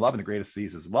faith, hope, and love, and the greatest of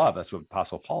these is love. That's what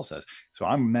Apostle Paul says. So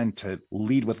I'm meant to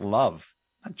lead with love,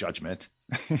 not judgment.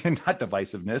 Not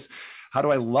divisiveness. How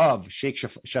do I love Sheikh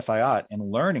Shafayat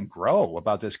and learn and grow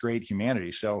about this great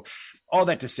humanity? So all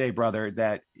that to say, brother,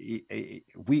 that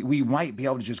we might be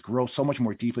able to just grow so much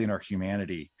more deeply in our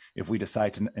humanity if we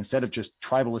decide to, instead of just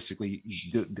tribalistically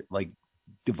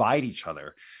divide each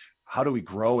other, how do we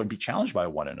grow and be challenged by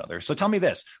one another? So tell me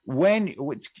this, what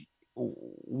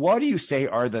do you say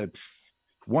are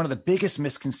one of the biggest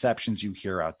misconceptions you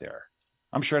hear out there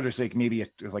I'm sure there's like maybe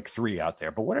like 3 out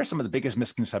there, but what are some of the biggest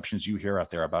misconceptions you hear out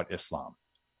there about Islam?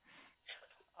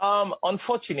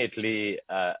 Unfortunately,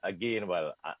 again,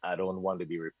 well, I don't want to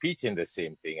be repeating the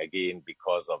same thing again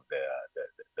because of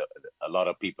a lot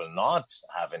of people not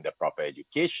having the proper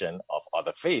education of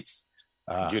other faiths,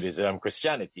 Judaism,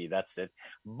 Christianity, that's it.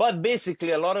 But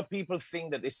basically, a lot of people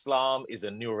think that Islam is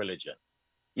a new religion.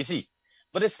 You see,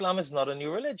 but Islam is not a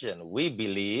new religion. We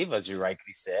believe, as you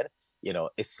rightly said,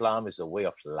 Islam is a way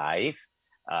of life.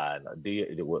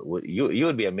 You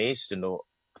would be amazed to know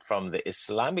from the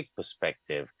Islamic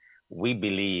perspective, we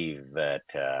believe that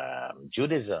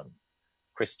Judaism,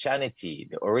 Christianity,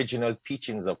 the original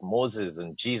teachings of Moses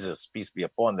and Jesus, peace be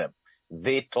upon them,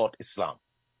 they taught Islam.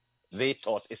 They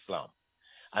taught Islam.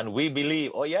 And we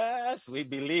believe, we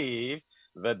believe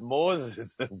that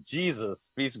Moses and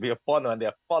Jesus, peace be upon them, and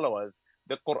their followers,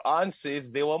 the Quran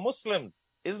says they were Muslims.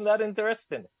 Isn't that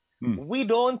interesting? We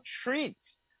don't treat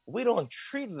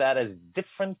that as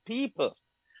different people.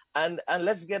 And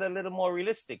let's get a little more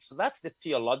realistic. So that's the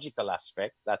theological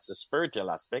aspect. That's the spiritual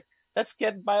aspect. Let's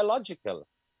get biological.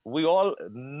 We all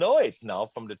know it now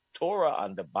from the Torah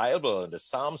and the Bible and the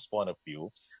Psalms point of view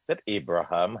that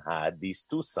Abraham had these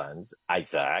 2 sons,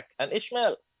 Isaac and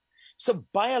Ishmael. So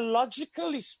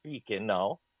biologically speaking,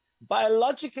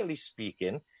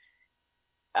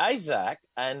 Isaac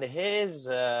and his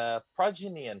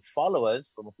progeny and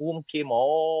followers, from whom came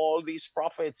all these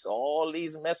prophets, all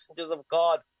these messengers of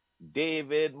God,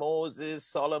 David, Moses,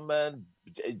 Solomon,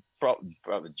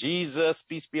 Jesus,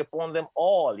 peace be upon them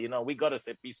all. We got to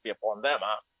say peace be upon them.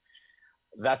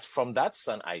 That's from that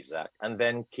son, Isaac. And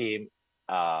then came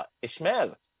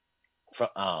Ishmael.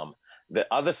 From the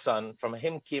other son, from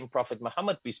him came Prophet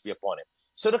Muhammad, peace be upon him.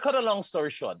 So to cut a long story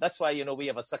short, that's why, we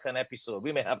have a second episode.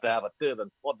 We may have to have a third and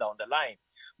fourth down the line.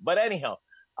 But anyhow,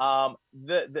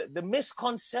 the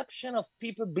misconception of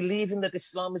people believing that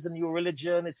Islam is a new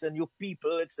religion, it's a new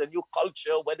people, it's a new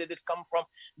culture, where did it come from?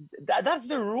 That's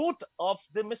the root of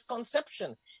the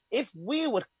misconception. If we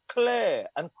would clear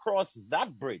and cross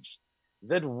that bridge,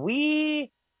 that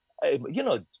we,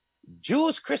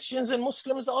 Jews, Christians, and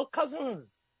Muslims are all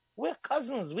cousins. We're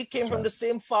cousins. We came from the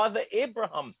same father,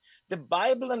 Abraham. The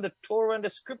Bible and the Torah and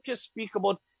the scriptures speak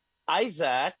about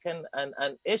Isaac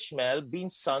and Ishmael being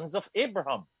sons of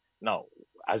Abraham. Now,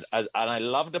 and I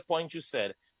love the point you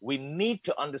said, we need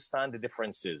to understand the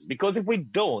differences, because if we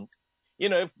don't,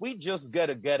 if we just get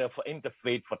together for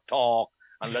interfaith, for talk,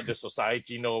 and let the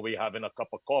society know we're having a cup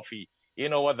of coffee, you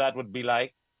know what that would be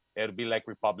like? It would be like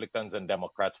Republicans and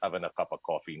Democrats having a cup of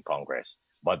coffee in Congress.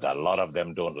 But a lot of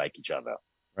them don't like each other.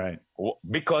 Right.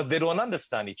 Because they don't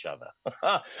understand each other.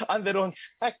 And they don't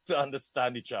try to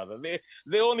understand each other.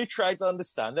 They only try to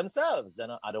understand themselves.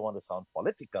 And I don't want to sound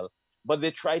political, but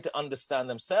they try to understand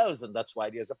themselves, and that's why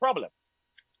there's a problem.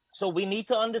 So we need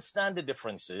to understand the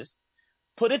differences,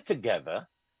 put it together,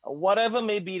 whatever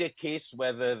may be the case,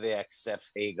 whether they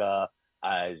accept Hagar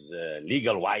as a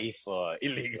legal wife or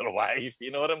illegal wife,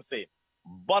 you know what I'm saying?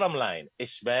 Bottom line,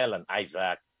 Ishmael and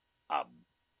Isaac are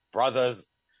brothers,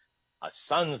 are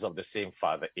sons of the same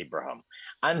father, Abraham.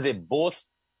 And they both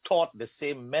taught the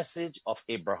same message of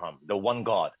Abraham, the one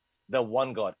God. The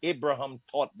one God. Abraham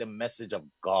taught the message of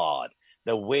God,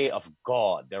 the way of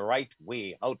God, the right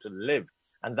way, how to live.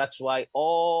 And that's why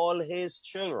all his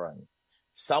children,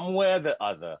 somewhere or the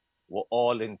other, were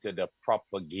all into the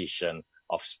propagation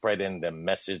of spreading the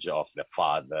message of the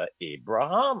father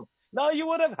Abraham. Now, you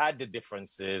would have had the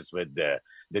differences with the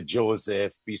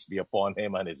Joseph, peace be upon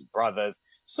him, and his brothers.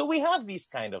 So we have these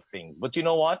kind of things. But you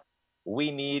know what?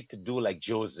 We need to do like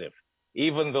Joseph.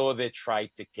 Even though they tried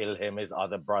to kill him, his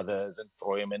other brothers, and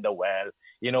throw him in the well,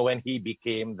 when he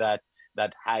became that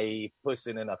high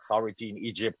person in authority in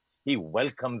Egypt, he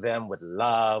welcomed them with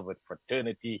love, with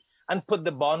fraternity, and put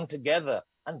the bond together.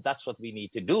 And that's what we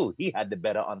need to do. He had the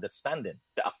better understanding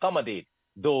to accommodate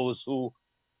those who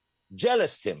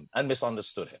jealoused him and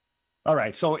misunderstood him. All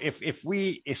right. So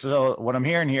so what I'm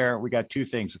hearing here, we got 2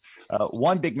 things.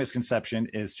 One big misconception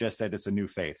is just that it's a new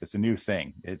faith. It's a new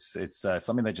thing. It's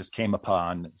something that just came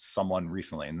upon someone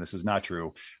recently. And this is not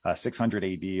true. 600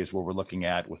 AD is what we're looking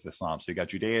at with Islam. So you got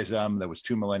Judaism that was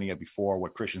 2 millennia before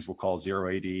what Christians will call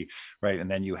 0 AD, right?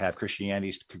 And then you have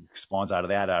Christianity spawns out of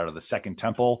that, out of the Second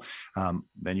Temple.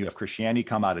 Then you have Christianity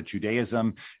come out of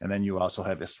Judaism. And then you also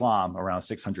have Islam around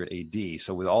 600 AD.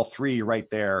 So with all 3 right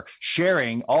there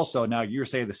sharing also. Now, you're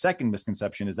saying the second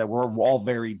misconception is that we're all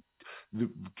very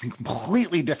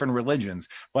completely different religions.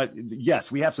 But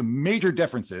yes, we have some major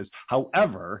differences.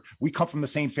 However, we come from the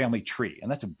same family tree,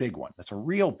 and that's a big one. That's a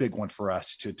real big one for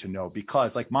us to know,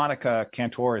 because like Monica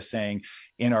Cantor is saying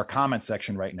in our comment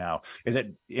section right now, is that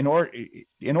in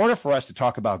order for us to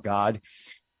talk about God,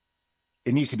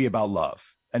 it needs to be about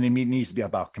love, and it needs to be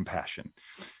about compassion.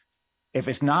 If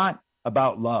it's not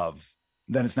about love,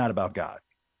 then it's not about God.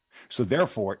 So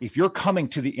therefore, if you're coming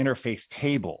to the interfaith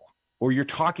table, or you're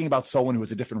talking about someone who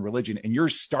has a different religion, and you're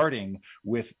starting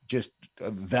with just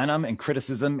venom and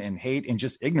criticism and hate and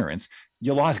just ignorance,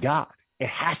 you lost God. It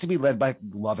has to be led by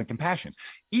love and compassion.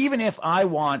 Even if I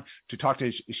want to talk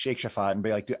to Sheikh Shafayat and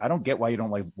be like, dude, I don't get why you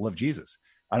don't love Jesus.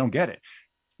 I don't get it.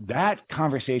 That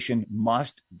conversation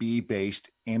must be based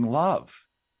in love.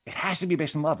 It has to be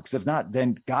based in love, because if not,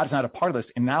 then God's not a part of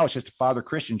this. And now it's just a father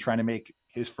Christian trying to make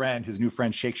his new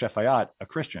friend, Sheikh Shafayat, a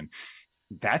Christian.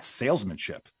 That's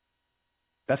salesmanship.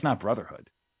 That's not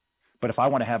brotherhood. But if I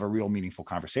want to have a real meaningful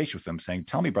conversation with them saying,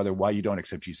 tell me, brother, why you don't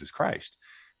accept Jesus Christ,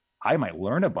 I might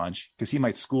learn a bunch, because he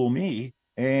might school me,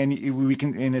 and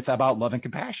it's about love and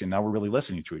compassion. Now we're really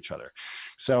listening to each other.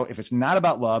 So if it's not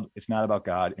about love, it's not about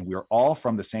God. And we're all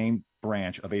from the same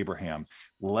branch of Abraham,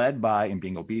 led by and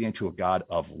being obedient to a God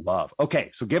of love.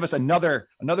 Okay, so give us another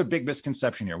big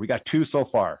misconception here. We got 2 so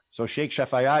far. So Sheikh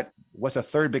Shafayat, what's a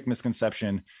third big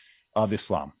misconception of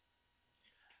Islam?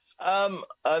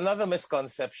 Another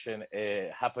misconception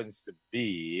happens to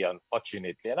be,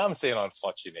 unfortunately, and I'm saying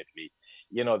unfortunately,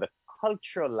 the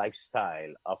cultural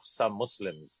lifestyle of some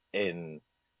Muslims in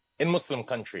Muslim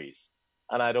countries.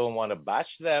 And I don't want to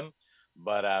bash them,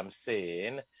 but I'm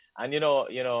saying,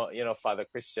 and Father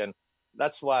Christian,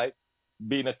 that's why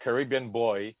being a Caribbean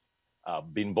boy,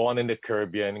 been born in the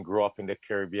Caribbean, grew up in the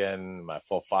Caribbean, my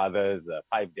forefathers,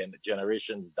 5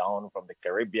 generations down from the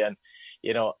Caribbean,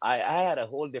 I had a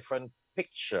whole different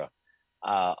picture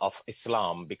of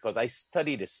Islam, because I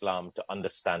studied Islam to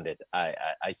understand it. I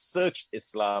searched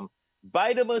Islam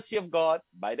by the mercy of God,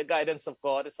 by the guidance of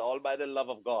God. It's all by the love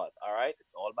of God. All right.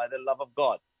 It's all by the love of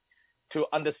God to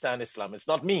understand Islam. It's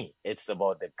not me. It's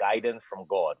about the guidance from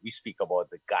God. We speak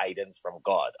about the guidance from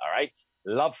God. All right.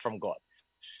 Love from God.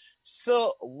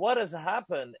 So what has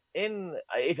happened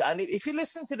if you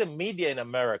listen to the media in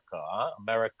America,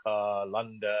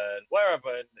 London,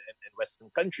 wherever in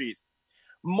Western countries,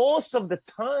 most of the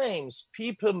times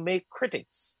people make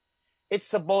critics.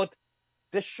 It's about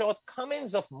the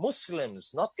shortcomings of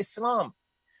Muslims, not Islam,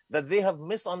 that they have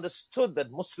misunderstood that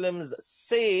Muslims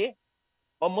say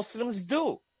or Muslims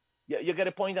do. You get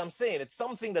the point I'm saying? It's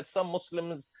something that some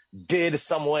Muslims did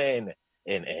somewhere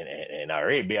in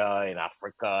Arabia, in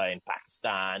Africa, in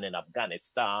Pakistan, in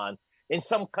Afghanistan, in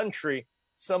some country.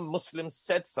 Some Muslims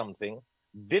said something,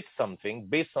 did something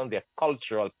based on their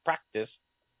cultural practice,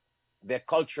 their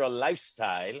cultural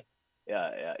lifestyle.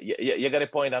 You get the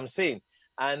point I'm saying?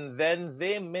 And then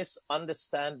they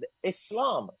misunderstand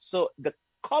Islam. So the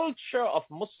culture of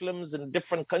Muslims in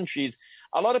different countries,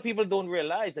 a lot of people don't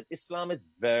realize that Islam is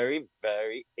very,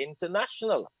 very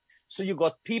international. So you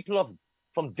got people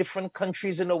from different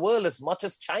countries in the world, as much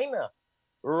as China,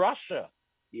 Russia.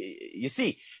 You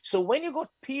see, so when you got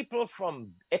people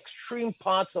from extreme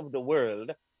parts of the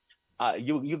world,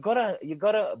 you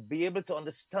gotta be able to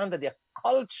understand that their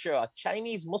culture,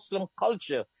 Chinese Muslim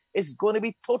culture, is going to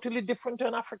be totally different to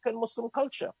an African Muslim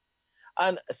culture.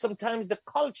 And sometimes the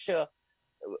culture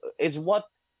is what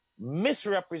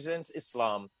misrepresents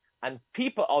Islam, and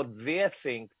people out there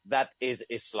think that is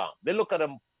Islam. They look at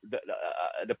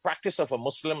the practice of a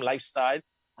Muslim lifestyle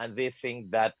and they think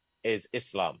that is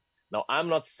Islam. Now, I'm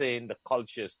not saying the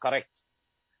culture is correct.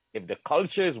 If the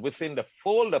culture is within the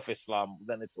fold of Islam,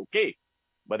 then it's okay.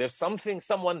 But if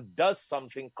someone does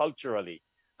something culturally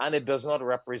and it does not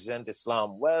represent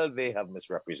Islam, well, they have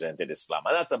misrepresented Islam.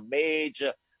 And that's a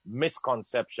major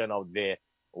misconception out there,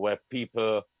 where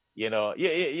people,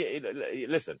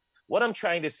 listen, what I'm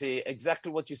trying to say,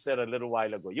 exactly what you said a little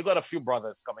while ago. You got a few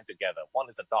brothers coming together. One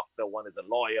is a doctor, one is a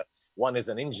lawyer, one is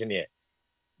an engineer,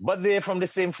 but they're from the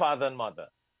same father and mother.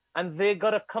 And they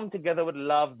got to come together with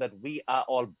love, that we are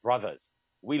all brothers.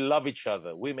 We love each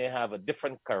other. We may have a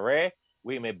different career.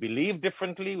 We may believe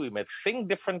differently. We may think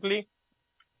differently,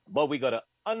 but we got to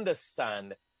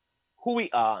understand who we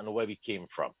are and where we came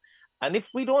from. And if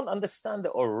we don't understand the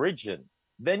origin,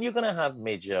 then you're going to have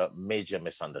major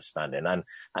misunderstanding. And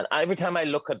every time I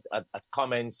look at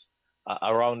comments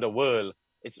around the world,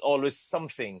 it's always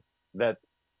something that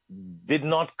did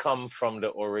not come from the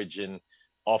origin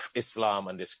of Islam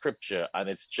and the scripture, and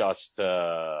it's just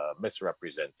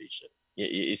misrepresentation.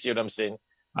 You see what I'm saying?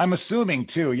 I'm assuming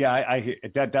too. Yeah, I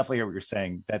definitely hear what you're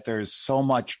saying. That there's so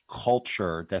much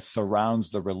culture that surrounds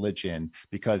the religion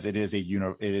because it is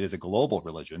a global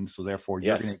religion. So therefore,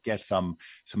 you're going Yes. to get some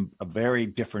very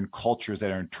different cultures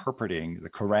that are interpreting the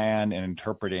Quran and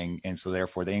interpreting, and so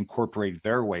therefore they incorporate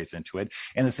their ways into it.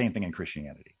 And the same thing in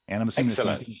Christianity. And I'm assuming the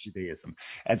same thing in Judaism.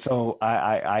 And so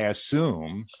I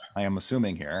am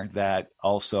assuming here that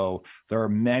also there are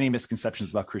many misconceptions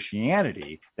about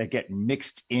Christianity that get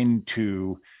mixed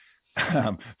into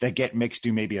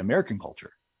maybe American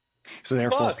culture. So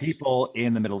therefore, people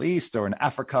in the Middle East or in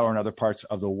Africa or in other parts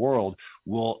of the world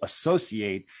will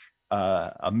associate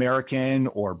American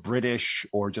or British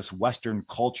or just Western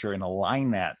culture and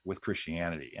align that with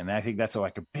Christianity. And I think that's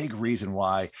like a big reason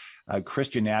why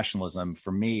Christian nationalism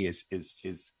for me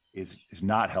is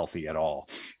not healthy at all,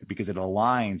 because it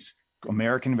aligns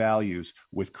American values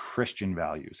with Christian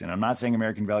values. And I'm not saying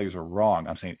American values are wrong.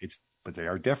 I'm saying but they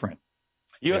are different.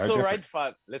 You're so right,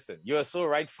 Father. Listen, you're so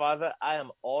right, Father. I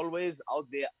am always out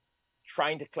there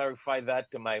trying to clarify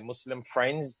that to my Muslim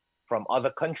friends from other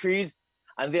countries.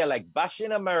 And they're like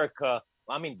bashing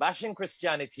bashing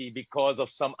Christianity because of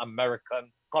some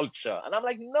American culture. And I'm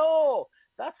like, no,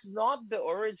 that's not the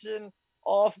origin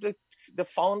of the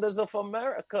founders of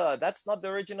America. That's not the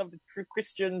origin of the true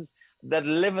Christians that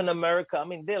live in America. I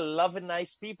mean, they're loving,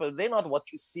 nice people. They're not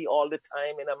what you see all the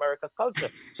time in America culture.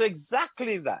 So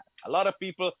exactly that. A lot of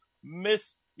people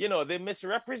they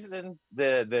misrepresent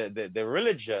the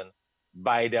religion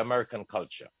by the American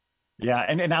culture. Yeah,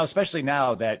 and now, especially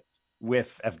now that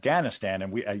with Afghanistan,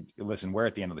 and we're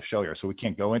at the end of the show here, so we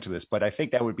can't go into this, but I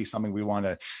think that would be something we want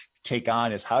to take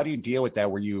on is how do you deal with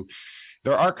that where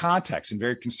there are contexts and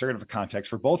very conservative contexts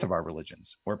for both of our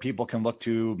religions where people can look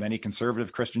to many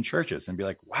conservative Christian churches and be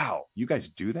like, wow, you guys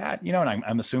do that? And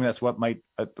I'm assuming that's what might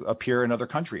appear in other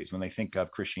countries when they think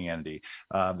of Christianity.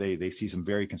 They see some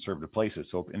very conservative places.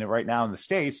 So right now in the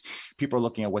States, people are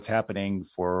looking at what's happening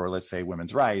for, let's say,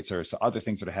 women's rights or other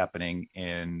things that are happening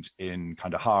in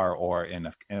Kandahar or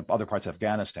in other parts of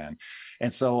Afghanistan.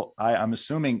 And so I'm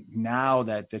assuming now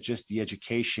that just the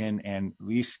education and at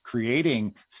least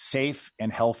creating safe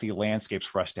and healthy landscapes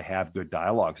for us to have good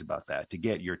dialogues about that, to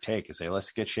get your take and say, let's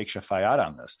get Shaikh Shafayat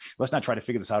on this. Let's not try to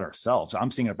figure this out ourselves.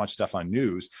 I'm seeing a bunch of stuff on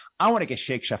news. I want to get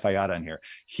Shaikh Shafayat on here.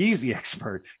 He's the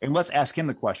expert, and let's ask him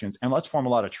the questions and let's form a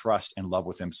lot of trust and love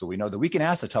with him so we know that we can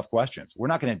ask the tough questions. We're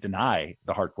not going to deny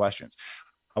the hard questions.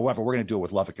 However, we're going to do it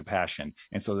with love and compassion.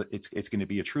 And so it's going to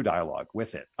be a true dialogue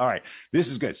with it. All right. This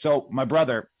is good. So my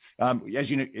brother,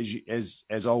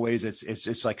 as always,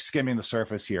 it's like skimming the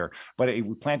surface here, but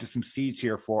we planted some seeds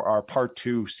here for our part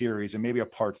 2 series and maybe a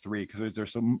part 3, because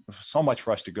there's so much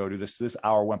for us to go to. This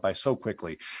hour went by so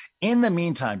quickly. In the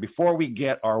meantime, before we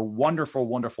get our wonderful,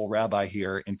 wonderful rabbi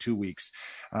here in 2 weeks,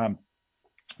 or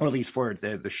at least for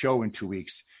the show in 2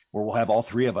 weeks, where we'll have all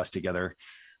 3 of us together,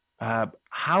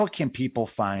 how can people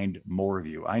find more of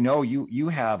you? I know you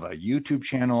have a YouTube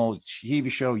channel,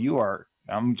 TV show.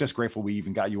 I'm just grateful we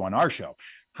even got you on our show.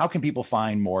 How can people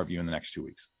find more of you in the next 2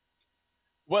 weeks?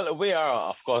 Well, we are,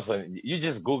 of course, you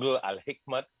just Google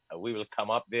Al-Hikmat. We will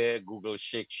come up there. Google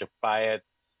Sheikh Shafayat,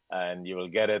 and you will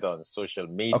get it on social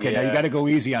media. Okay, now you got to go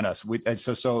easy on us. We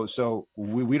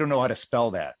don't know how to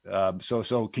spell that.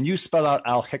 So can you spell out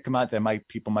Al-Hikmat that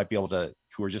people might be able to,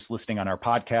 who are just listening on our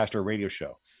podcast or radio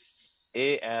show?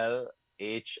 Alhikmat,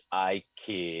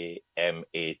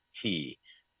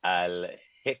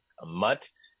 Al-Hikmat.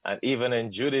 And even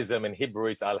in Judaism, in Hebrew,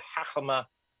 it's Al-Hachma,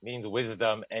 means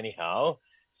wisdom anyhow.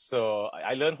 So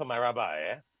I learned from my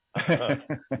rabbi.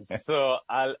 So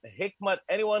Al-Hikmat,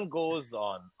 anyone goes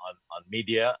on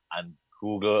media and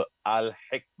Google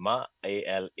Al-Hikmat,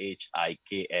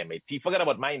 Alhikmat. Forget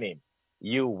about my name.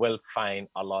 You will find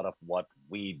a lot of what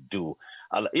we do.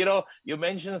 You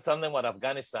mentioned something about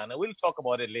Afghanistan, and we'll talk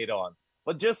about it later on.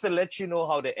 But just to let you know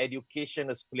how the education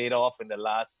has played off in the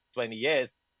last 20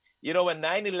 years, when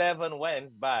 9/11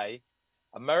 went by,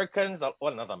 a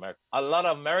lot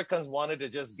of Americans wanted to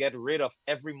just get rid of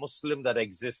every Muslim that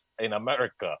exists in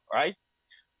America, right?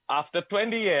 After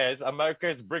 20 years, America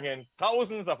is bringing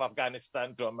thousands of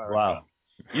Afghanistan to America. Wow.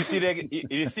 You see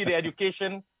the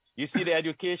education?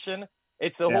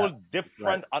 It's a whole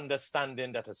different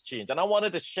understanding that has changed. And I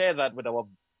wanted to share that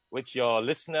with your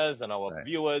listeners and our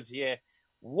viewers here.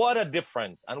 What a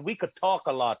difference. And we could talk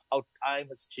a lot how time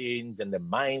has changed and the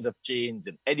minds have changed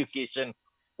and education.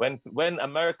 When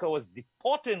America was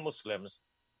deporting Muslims,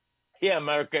 here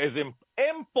America is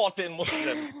importing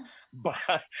Muslims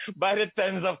by the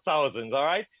tens of thousands, all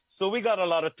right? So we got a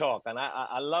lot of talk. And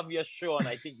I love your show, and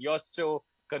I think your show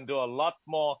can do a lot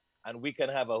more, and we can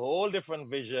have a whole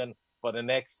different vision for the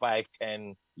next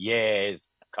 5-10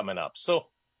 years coming up. So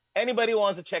anybody who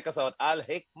wants to check us out, Al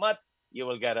Hikmat, you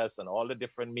will get us on all the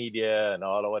different media and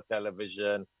all our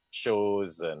television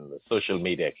shows and social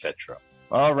media, etc.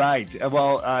 All right.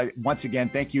 Well, once again,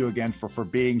 thank you again for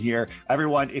being here.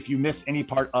 Everyone, if you missed any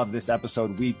part of this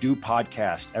episode, we do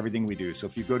podcast everything we do. So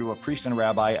if you go to A Priest and a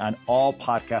Rabbi on all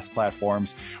podcast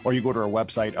platforms, or you go to our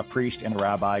website,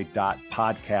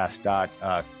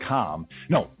 apriestandarabbis.podcast.com.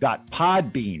 No,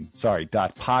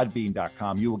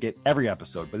 .podbean.com. You will get every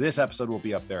episode, but this episode will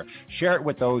be up there. Share it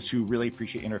with those who really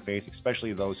appreciate interfaith,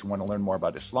 especially those who want to learn more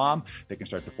about Islam. They can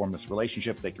start to form this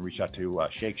relationship. They can reach out to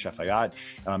Shaikh Shafayat.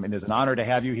 It is an honor to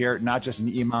have you here, not just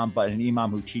an imam, but an imam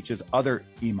who teaches other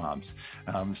imams.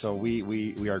 So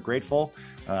we are grateful,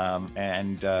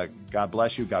 and God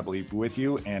bless you. God be with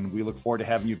you, and we look forward to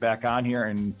having you back on here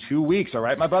in 2 weeks. All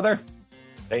right, my brother?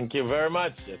 Thank you very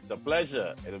much. It's a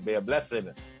pleasure. It'll be a blessing.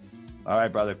 All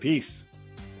right, brother. Peace.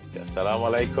 Assalamu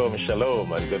alaikum,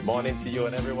 shalom, and good morning to you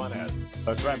and everyone else.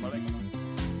 That's right, brother.